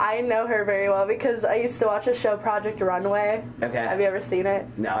her. I know her very well because I used to watch a show, Project Runway. Okay. Have you ever seen it?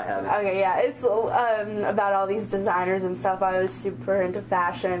 No, I haven't. Okay, yeah. It's about all these designers and stuff. I was super into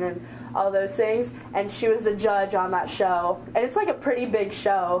fashion and all those things. And she was the judge on that show. And it's like a pretty big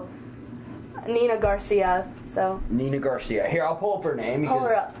show. Nina Garcia. Nina Garcia. Here, I'll pull up her name because pull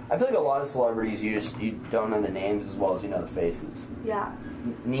her up. I feel like a lot of celebrities you don't know the names as well as you know the faces. Yeah.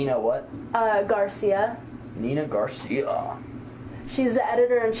 Nina what? Garcia. Nina Garcia. She's the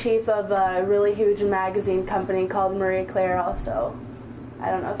editor-in-chief of a really huge magazine company called Marie Claire also. I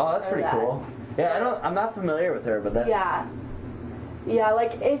don't know if that's pretty cool. Yeah, I'm not familiar with her, but that's... Yeah,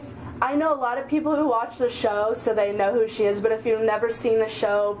 like, if... I know a lot of people who watch the show, so they know who she is, but if you've never seen the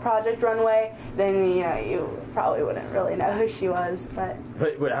show, Project Runway, then, you probably wouldn't really know who she was, but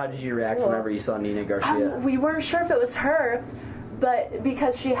how did you react whenever you saw Nina Garcia? We weren't sure if it was her, but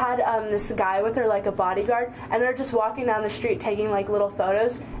because she had this guy with her, like a bodyguard, and they're just walking down the street taking, like, little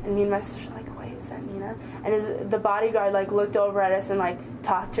photos, and me and my sister were like, wait, is accent, you know? And the bodyguard, like, looked over at us and, like,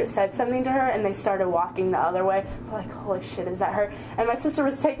 said something to her, and they started walking the other way. We're like, holy shit, is that her? And my sister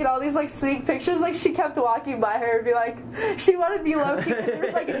was taking all these, like, sneak pictures. Like, she kept walking by her and be like, she wanted to be low-key because there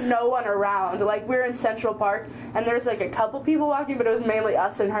was, like, no one around. Like, we were in Central Park, and there was, like, a couple people walking, but it was mainly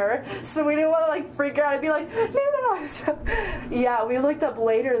us and her. So we didn't want to, like, freak her out and be like, no. So, yeah, we looked up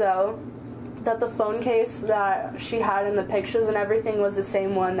later, though, that the phone case that she had in the pictures and everything was the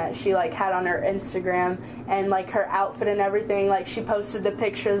same one that she, like, had on her Instagram, and, like, her outfit and everything, like, she posted the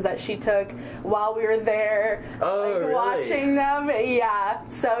pictures that she took while we were there, really? Watching them. Yeah,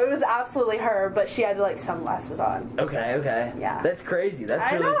 so it was absolutely her, but she had, like, sunglasses on. Okay. Yeah. That's crazy.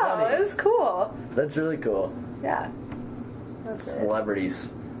 That's really funny. I know, it was cool. That's really cool. Yeah. That's Celebrities.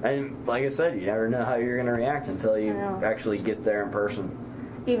 And like I said, you never know how you're going to react until you actually get there in person.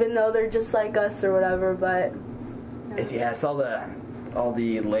 Even though they're just like us or whatever, but it's all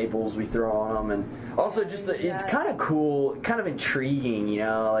the labels we throw on them, and also just it's kind of cool, kind of intriguing, you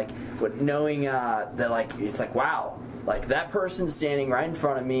know, like knowing that, like, it's like, wow, like that person's standing right in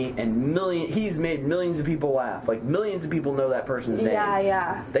front of me, and he's made millions of people laugh, like millions of people know that person's name.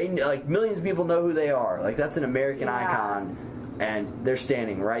 Yeah. They, like, millions of people know who they are, like that's an American icon, and they're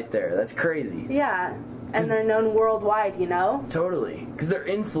standing right there. That's crazy. Yeah. And they're known worldwide, you know? Totally. Because their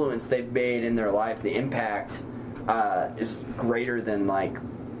influence they've made in their life, the impact is greater than, like,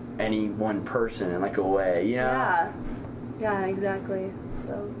 any one person in, like, a way, you know? Yeah, exactly.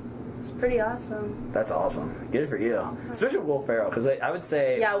 So, it's pretty awesome. That's awesome. Good for you. Especially Will Ferrell, because I would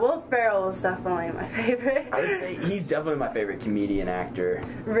say... Yeah, Will Ferrell is definitely my favorite. I would say he's definitely my favorite comedian actor.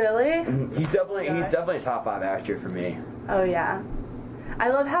 Really? He's definitely a top 5 actor for me. Oh, yeah. I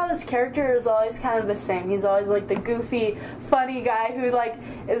love how his character is always kind of the same. He's always, like, the goofy, funny guy who, like,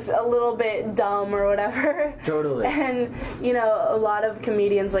 is a little bit dumb or whatever. Totally. And, you know, a lot of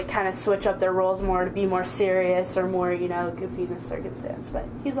comedians, like, kind of switch up their roles more to be more serious or more, you know, goofy in the circumstance. But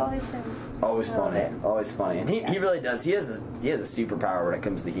he's always him. Always funny. Always funny. And he really does. He has a superpower when it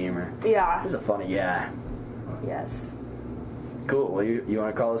comes to humor. Yeah. He's a funny guy. Yes. Cool. Well, you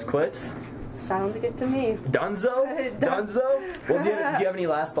want to call us quits? Sounds good to me. Dunzo? Dunzo? Well, do you have any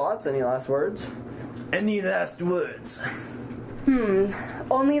last thoughts? Any last words? Any last words?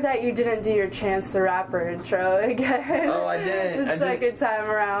 Only that you didn't do your Chance the Rapper intro again. Oh, I didn't. The second time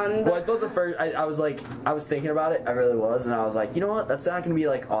around. Well, I thought the first... I was thinking about it. I really was. And I was like, you know what? That's not going to be,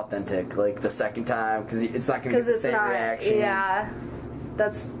 like, authentic. Like, the second time. Because it's not going to get the same reaction. Yeah.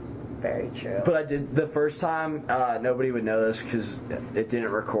 That's... very true. But I did the first time. Nobody would know this because it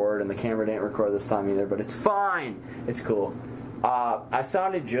didn't record, and the camera didn't record this time either. But it's fine. It's cool. I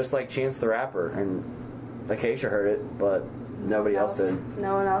sounded just like Chance the Rapper, and Acacia heard it, but nobody else did.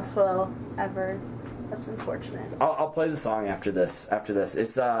 No one else will ever. That's unfortunate. I'll play the song after this.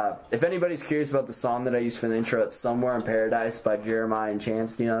 It's if anybody's curious about the song that I used for the intro, it's "Somewhere in Paradise" by Jeremiah and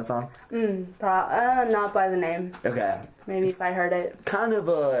Chance. Do you know that song? Not by the name. Okay. Maybe if I heard it. Kind of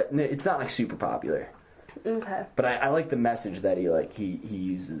it's not like super popular. Okay. But I like the message that he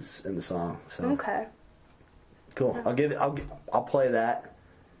uses in the song. So. Okay. Cool. I'll play that,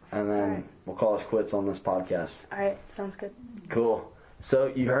 and then we'll call us quits on this podcast. All right. Sounds good. Cool.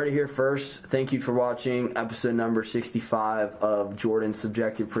 So you heard it here first. Thank you for watching episode number 65 of Jordan's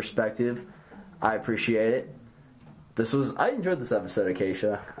Subjective Perspective. I appreciate it. I enjoyed this episode,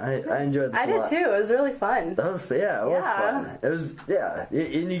 Acacia. I enjoyed this a lot. I did too. It was really fun. It was fun. It was,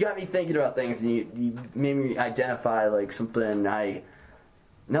 and you got me thinking about things, and you made me identify, like, something not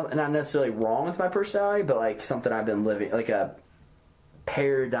necessarily wrong with my personality, but, like, something I've been living, like a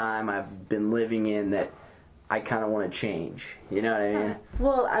paradigm I've been living in that I kind of want to change. You know what I mean?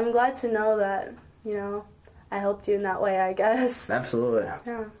 Well, I'm glad to know that, you know, I helped you in that way, I guess. Absolutely.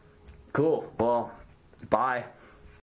 Yeah. Cool. Well, bye.